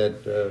like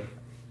that,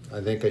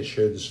 I think I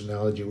shared this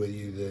analogy with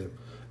you, the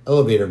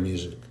elevator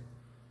music.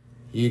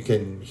 You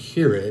can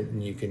hear it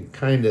and you can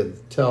kind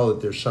of tell that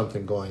there's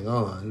something going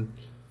on.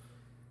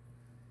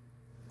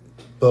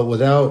 But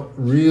without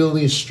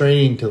really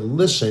straining to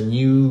listen,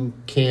 you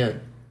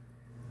can't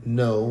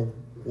know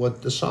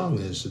what the song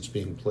is that's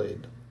being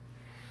played.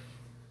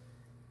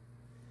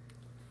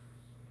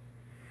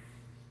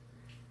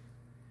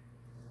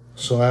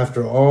 So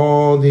after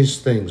all these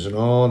things and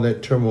all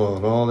that turmoil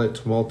and all that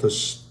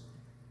tumultuous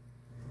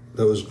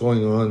that was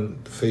going on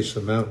at the face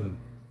of the mountain,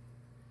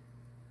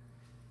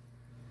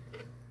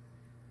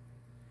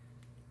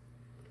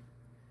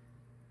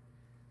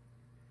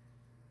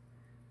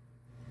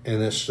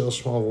 and that still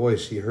small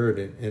voice, he heard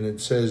it. And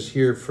it says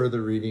here,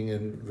 further reading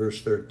in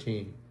verse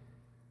 13.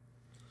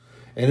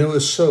 And it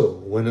was so,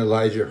 when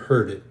Elijah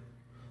heard it,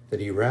 that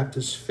he wrapped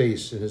his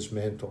face in his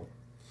mantle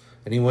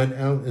And he went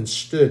out and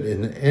stood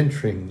in the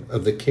entering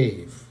of the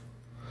cave.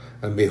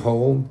 And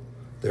behold,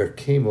 there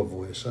came a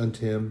voice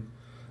unto him,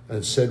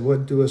 and said,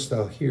 What doest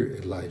thou here,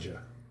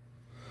 Elijah?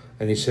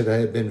 And he said, I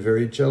have been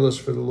very jealous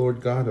for the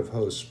Lord God of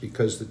hosts,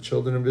 because the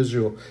children of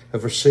Israel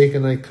have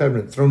forsaken thy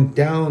covenant, thrown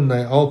down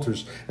thy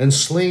altars, and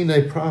slain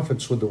thy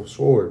prophets with the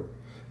sword.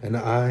 And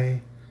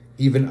I,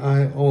 even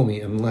I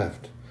only, am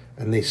left,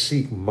 and they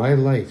seek my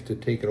life to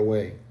take it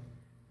away.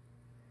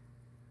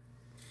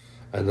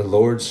 And the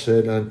Lord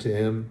said unto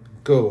him,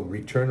 Go,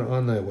 return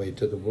on thy way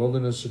to the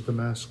wilderness of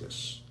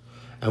Damascus.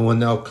 And when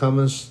thou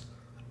comest,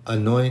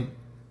 anoint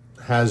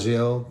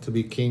Hazael to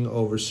be king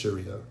over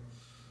Syria.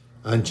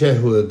 And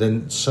Jehu,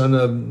 the son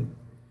of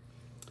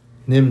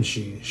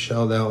Nimshi,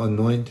 shall thou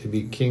anoint to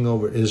be king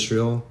over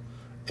Israel.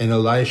 And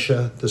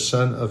Elisha, the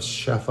son of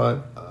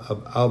Shaphat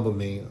of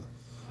Albami,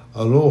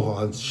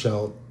 Alohad,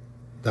 shalt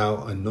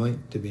thou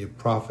anoint to be a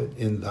prophet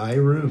in thy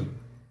room.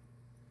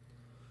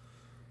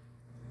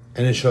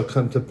 And it shall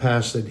come to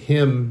pass that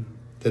him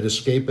that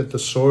escapeth the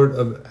sword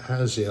of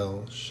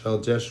Hazael shall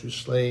Jehu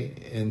slay,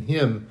 and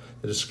him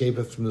that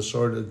escapeth from the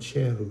sword of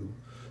Jehu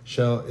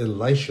shall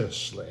Elisha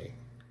slay.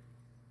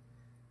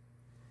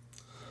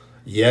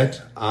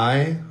 Yet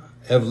I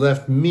have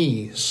left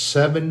me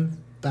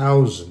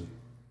 7,000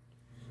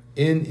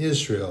 in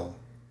Israel,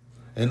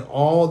 and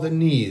all the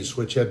knees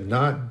which have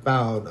not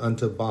bowed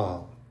unto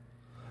Baal,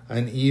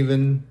 and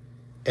even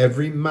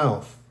every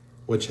mouth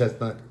which hath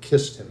not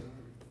kissed him.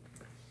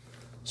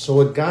 So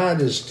what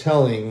God is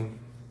telling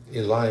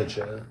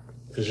Elijah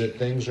is that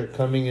things are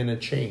coming in a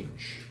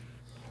change,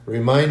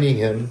 reminding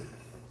him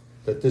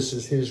that this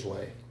is his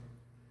way,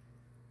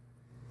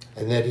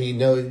 and that he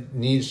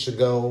needs to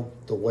go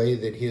the way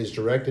that he has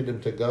directed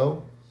him to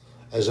go,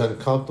 as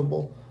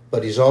uncomfortable.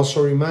 But he's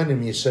also reminding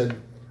me, he said,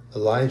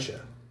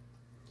 Elijah,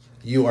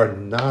 you are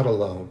not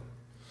alone.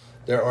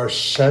 There are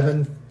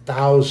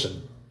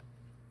 7,000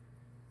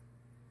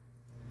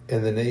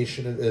 in the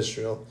nation of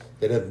Israel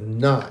that have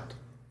not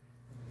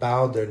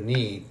bowed their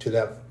knee to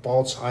that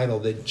false idol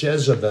that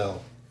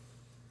Jezebel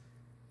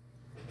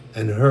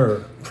and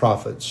her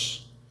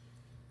prophets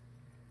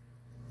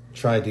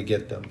tried to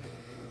get them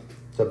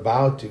to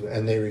bow to,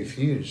 and they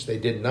refused. They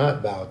did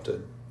not bow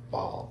to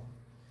Baal.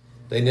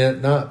 They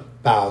did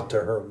not bow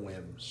to her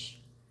whims.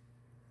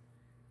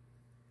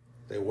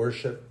 They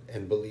worshiped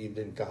and believed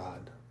in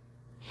God,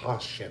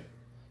 Hashem,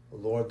 the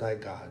Lord thy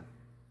God.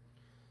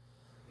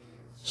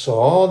 So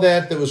all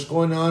that was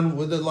going on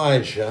with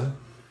Elijah,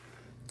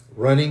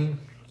 running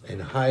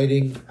and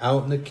hiding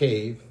out in the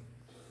cave,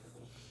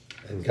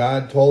 and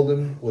God told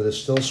him with a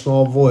still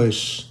small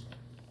voice,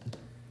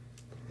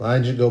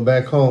 Elijah, go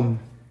back home.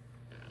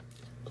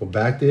 Go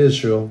back to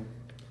Israel.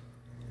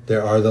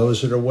 There are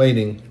those that are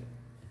waiting.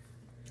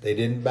 They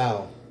didn't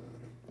bow.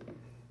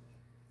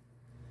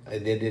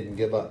 And they didn't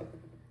give up.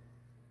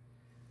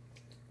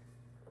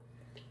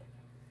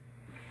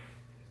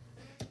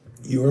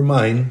 You are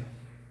mine.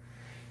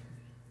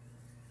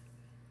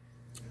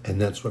 And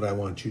that's what I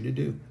want you to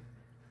do.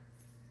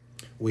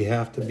 We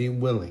have to be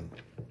willing.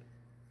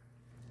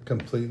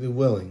 Completely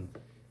willing.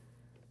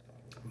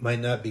 Might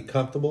not be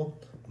comfortable.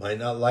 Might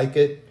not like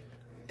it.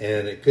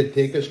 And it could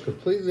take us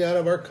completely out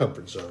of our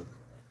comfort zone.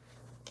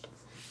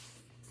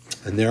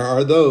 And there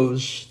are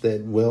those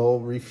that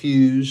will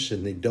refuse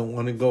and they don't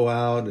want to go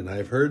out. And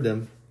I've heard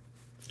them.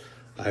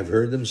 I've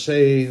heard them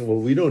say, well,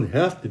 we don't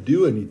have to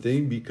do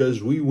anything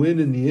because we win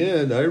in the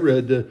end. I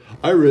read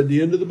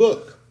the end of the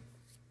book.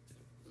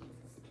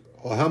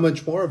 Well, how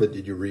much more of it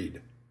did you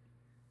read?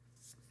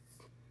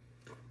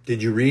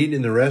 Did you read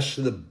in the rest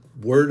of the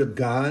Word of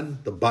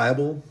God, the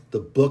Bible, the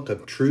book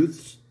of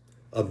truths,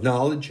 of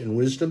knowledge and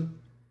wisdom,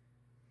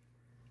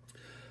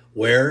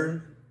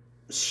 where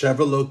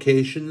several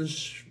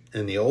locations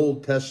in the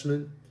Old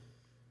Testament,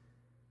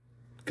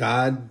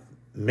 God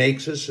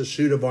makes us a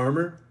suit of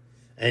armor,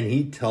 and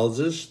he tells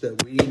us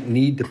that we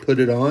need to put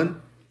it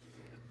on,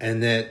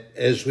 and that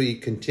as we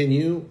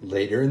continue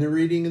later in the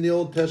reading of the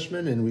Old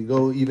Testament, and we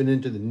go even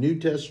into the New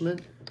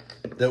Testament,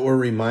 that we're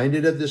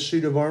reminded of this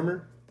suit of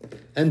armor.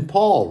 And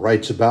Paul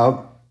writes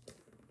about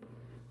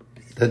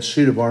that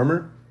suit of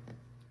armor,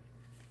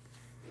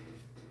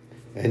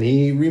 and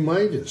he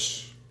reminds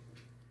us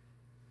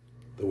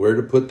where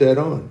to put that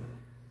on.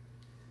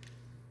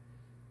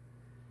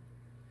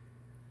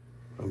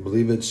 I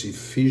believe it's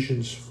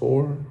Ephesians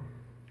 4.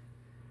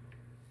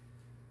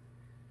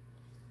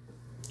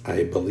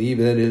 I believe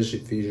that is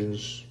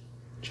Ephesians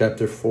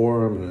chapter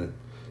 4. I'm going to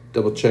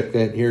double check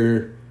that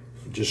here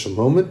for just a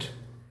moment.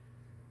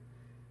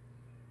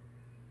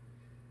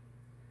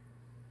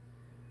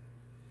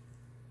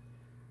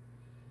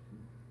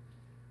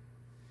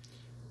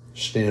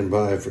 Stand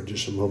by for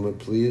just a moment,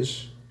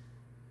 please.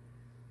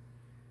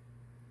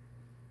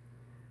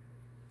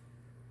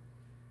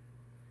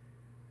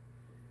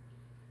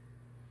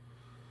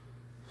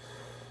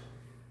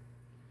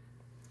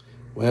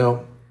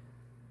 Well,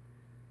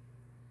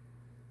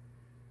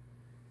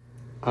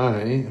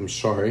 I am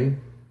sorry.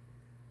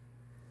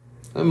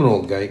 I'm an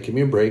old guy. Give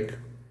me a break.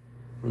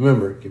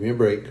 Remember, give me a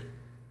break.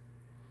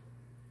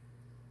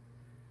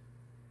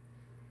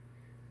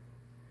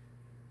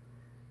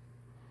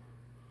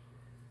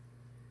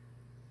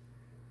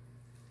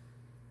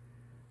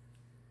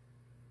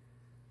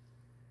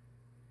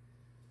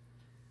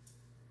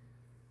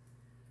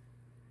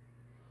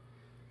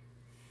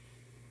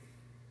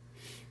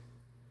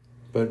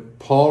 But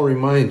Paul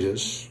reminds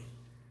us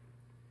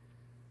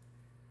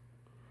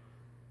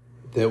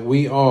that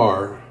we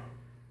are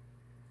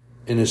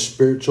in a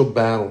spiritual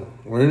battle.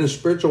 We're in a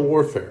spiritual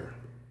warfare.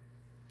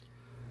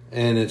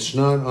 And it's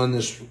not on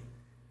this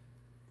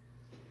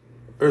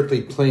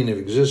earthly plane of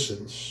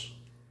existence.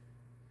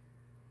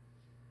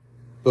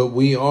 But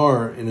we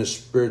are in a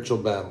spiritual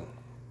battle,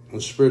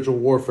 a spiritual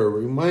warfare.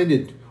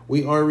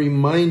 We are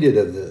reminded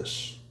of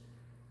this.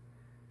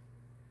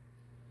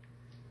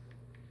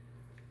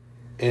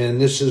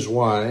 And this is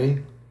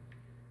why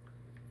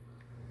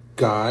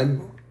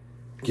God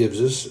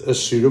gives us a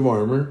suit of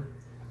armor,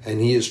 and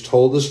He has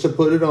told us to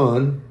put it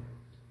on.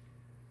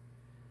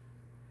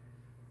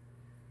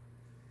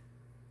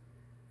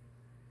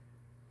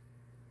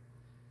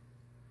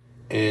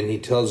 And He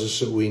tells us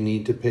that we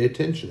need to pay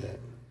attention to that.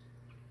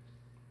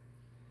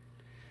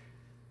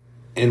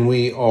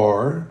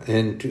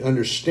 And to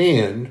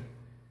understand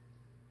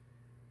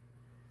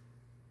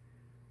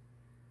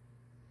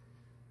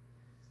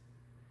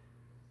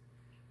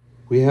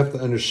we have to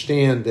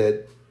understand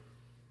that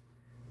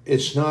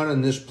it's not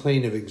on this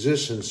plane of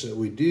existence that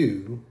we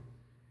do.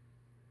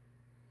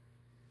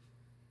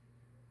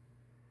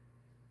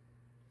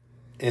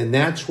 And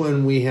that's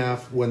when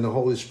when the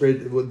Holy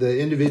Spirit, the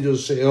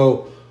individuals say,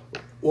 oh,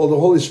 well, the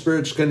Holy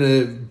Spirit's going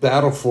to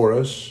battle for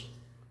us.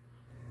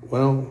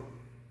 Well,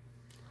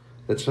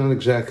 that's not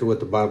exactly what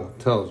the Bible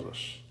tells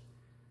us.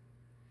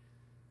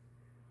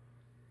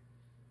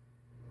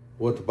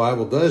 What the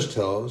Bible does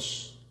tell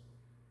us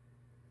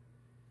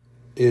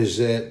is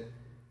that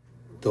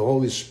the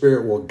Holy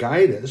Spirit will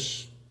guide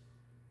us,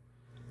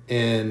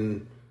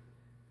 and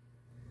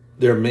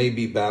there may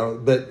be battle,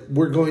 but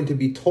we're going to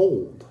be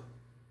told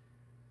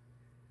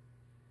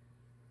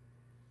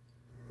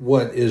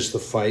what is the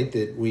fight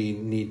that we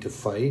need to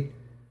fight.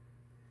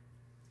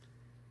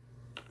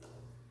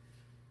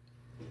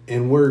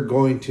 And we're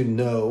going to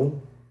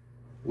know.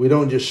 We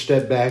don't just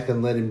step back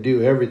and let Him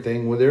do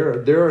everything. Well,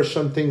 there are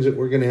some things that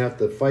we're going to have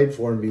to fight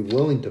for and be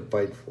willing to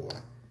fight for.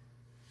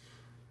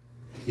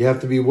 You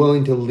have to be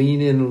willing to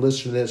lean in and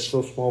listen to that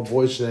still small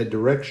voice in that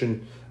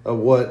direction of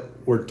what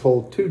we're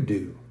told to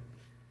do.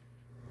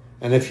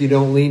 And if you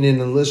don't lean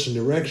in and listen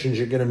directions,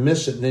 you're going to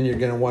miss it, and then you're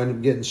going to wind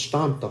up getting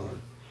stomped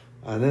on.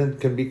 And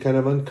that can be kind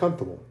of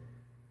uncomfortable.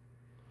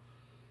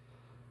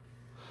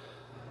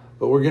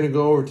 But we're going to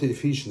go over to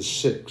Ephesians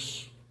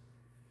 6.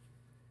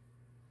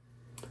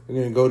 We're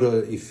going to go to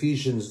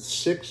Ephesians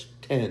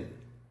 6:10,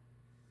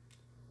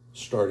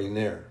 starting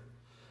there.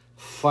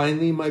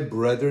 Finally, my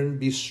brethren,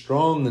 be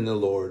strong in the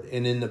Lord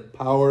and in the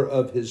power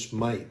of His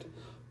might.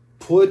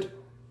 Put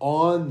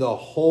on the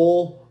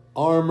whole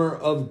armor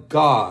of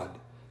God,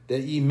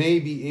 that ye may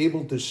be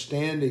able to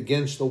stand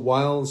against the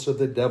wiles of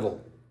the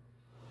devil.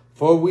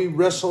 For we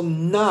wrestle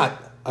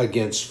not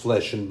against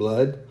flesh and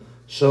blood.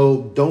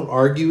 So don't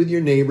argue with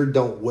your neighbor.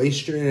 Don't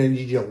waste your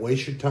energy. Don't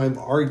waste your time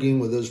arguing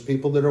with those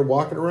people that are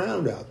walking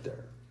around out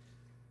there.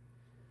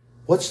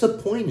 What's the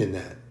point in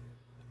that?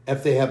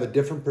 If they have a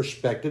different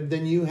perspective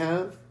than you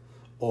have,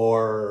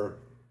 or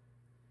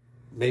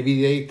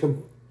maybe they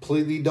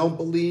completely don't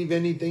believe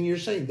anything you're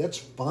saying, that's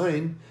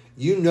fine.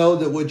 You know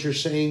that what you're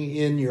saying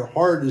in your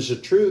heart is the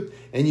truth,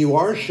 and you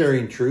are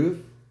sharing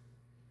truth.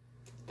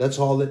 That's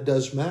all that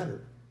does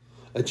matter.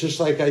 It's just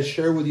like I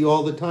share with you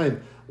all the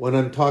time when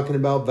I'm talking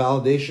about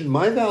validation.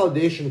 My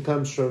validation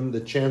comes from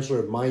the chancellor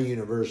of my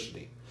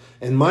university.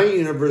 And my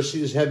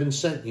university is Heaven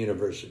Sent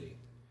University.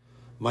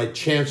 My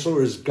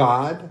chancellor is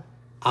God,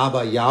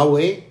 Abba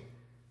Yahweh.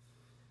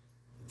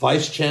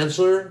 Vice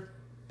chancellor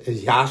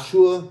is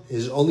Yahshua,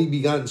 His only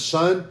begotten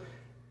Son.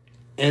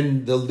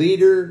 And the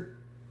leader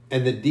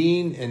and the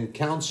dean and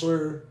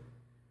counselor,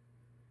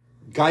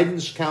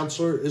 guidance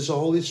counselor, is the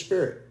Holy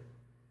Spirit.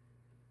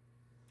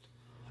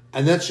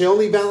 And that's the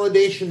only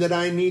validation that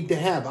I need to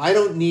have. I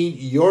don't need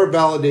your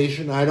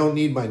validation. I don't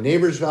need my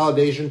neighbor's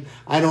validation.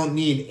 I don't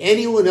need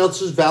anyone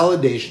else's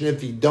validation.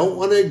 If you don't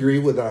want to agree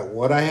with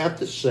what I have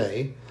to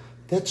say,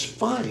 that's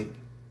fine.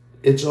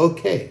 It's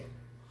okay.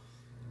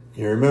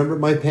 You remember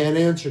my pan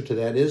answer to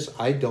that is,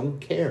 I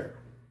don't care.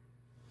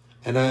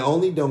 And I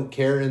only don't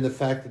care in the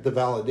fact that the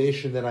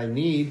validation that I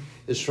need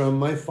is from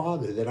my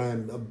Father, that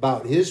I'm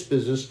about His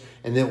business,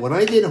 and that when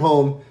I get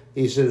home,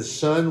 He says,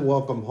 son,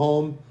 welcome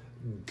home.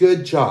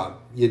 Good job.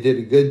 You did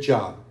a good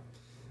job.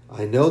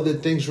 I know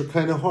that things were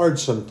kind of hard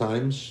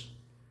sometimes,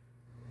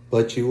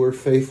 but you were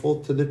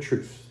faithful to the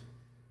truth.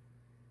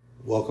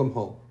 Welcome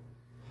home.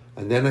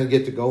 And then I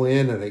get to go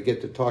in and I get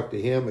to talk to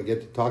him. I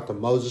get to talk to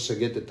Moses. I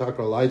get to talk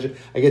to Elijah.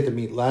 I get to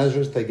meet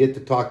Lazarus. I get to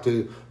talk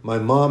to my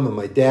mom and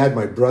my dad,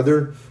 my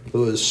brother,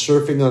 who is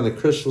surfing on the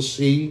Crystal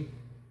Sea,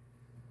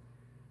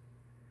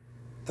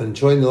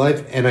 enjoying the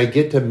life. And I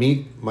get to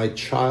meet my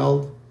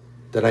child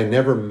that I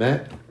never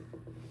met.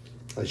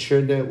 I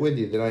shared that with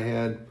you, that I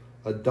had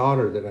a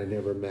daughter that I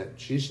never met.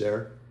 She's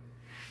there.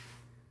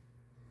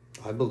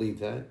 I believe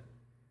that.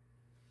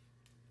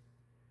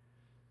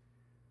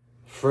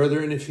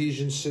 Further in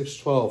Ephesians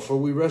 6:12, for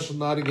we wrestle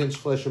not against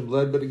flesh and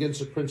blood, but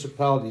against the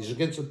principalities,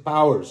 against the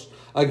powers,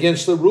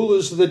 against the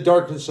rulers of the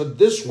darkness of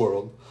this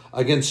world,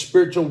 against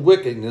spiritual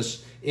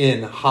wickedness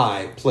in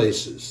high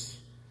places.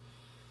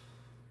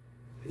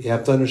 You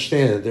have to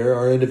understand that there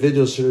are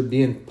individuals that are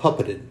being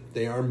puppeted.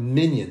 They are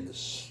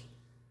minions.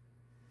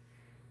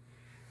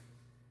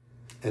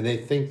 And they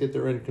think that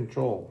they're in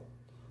control,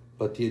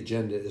 but the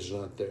agenda is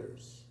not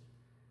theirs.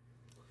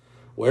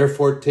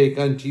 Wherefore take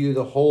unto you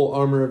the whole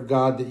armor of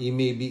God, that ye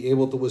may be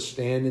able to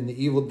withstand in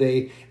the evil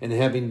day, and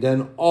having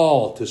done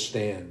all to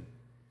stand.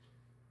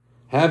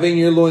 Having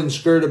your loins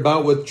girt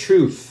about with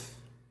truth,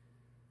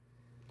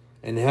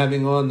 and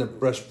having on the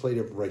breastplate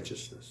of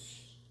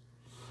righteousness,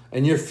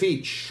 and your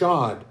feet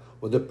shod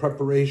with the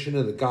preparation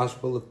of the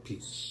gospel of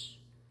peace.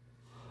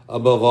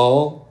 Above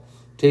all,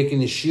 taking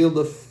the shield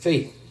of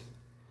faith,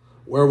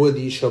 wherewith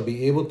ye shall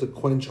be able to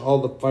quench all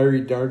the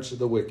fiery darts of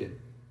the wicked.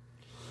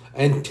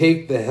 And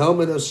take the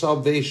helmet of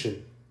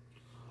salvation,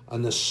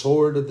 and the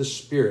sword of the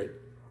Spirit,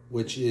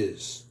 which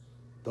is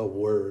the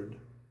word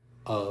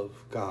of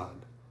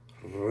God.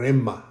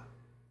 Rhema.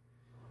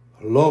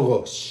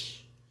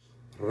 Logos.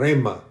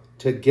 Rhema.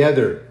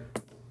 Together.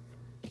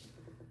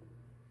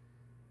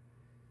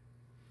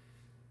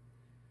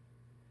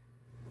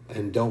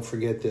 And don't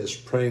forget this,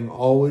 praying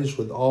always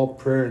with all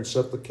prayer and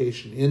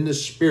supplication in the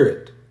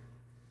Spirit,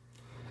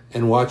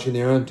 and watching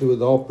thereunto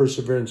with all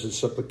perseverance and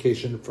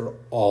supplication for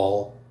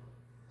all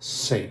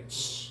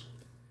saints.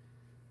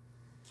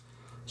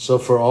 So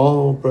for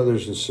all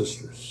brothers and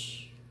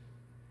sisters,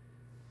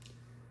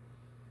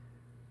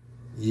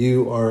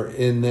 you are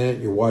in that,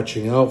 you're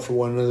watching out for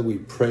one another, we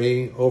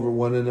pray over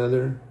one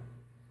another,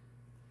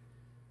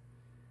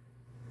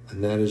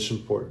 and that is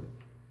important.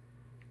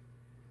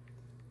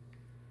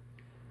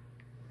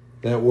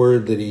 That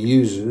word that he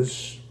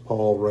uses,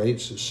 Paul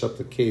writes, is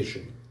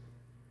supplication.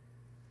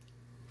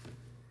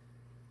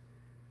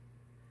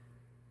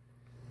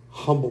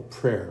 Humble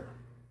prayer.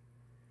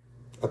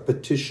 A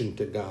petition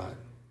to God.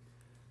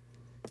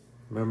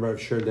 Remember,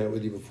 I've shared that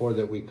with you before,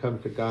 that we come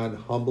to God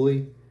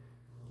humbly,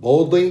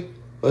 boldly,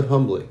 but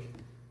humbly.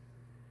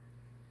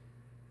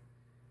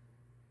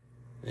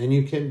 And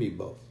you can be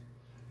both.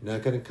 You're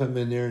not going to come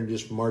in there and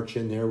just march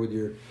in there with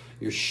your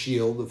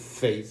shield of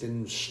faith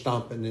and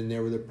stomping in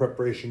there with the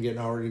preparation, getting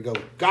all ready to go.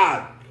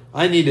 God,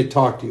 I need to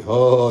talk to you.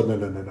 Oh,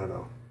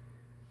 no.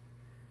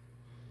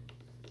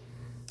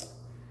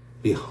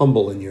 Be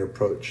humble in your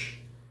approach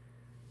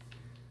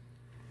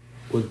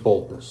with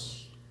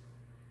boldness.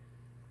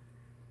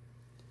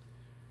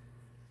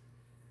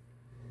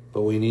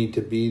 But we need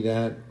to be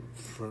that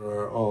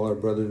for all our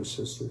brothers and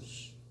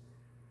sisters.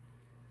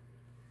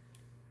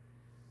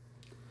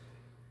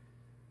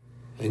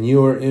 And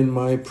you are in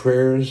my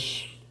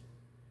prayers.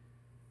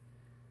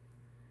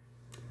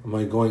 Am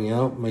I going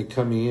out? Am I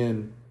coming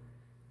in?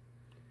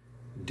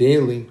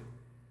 Daily.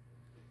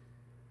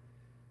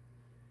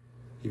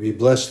 You be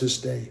blessed this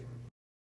day.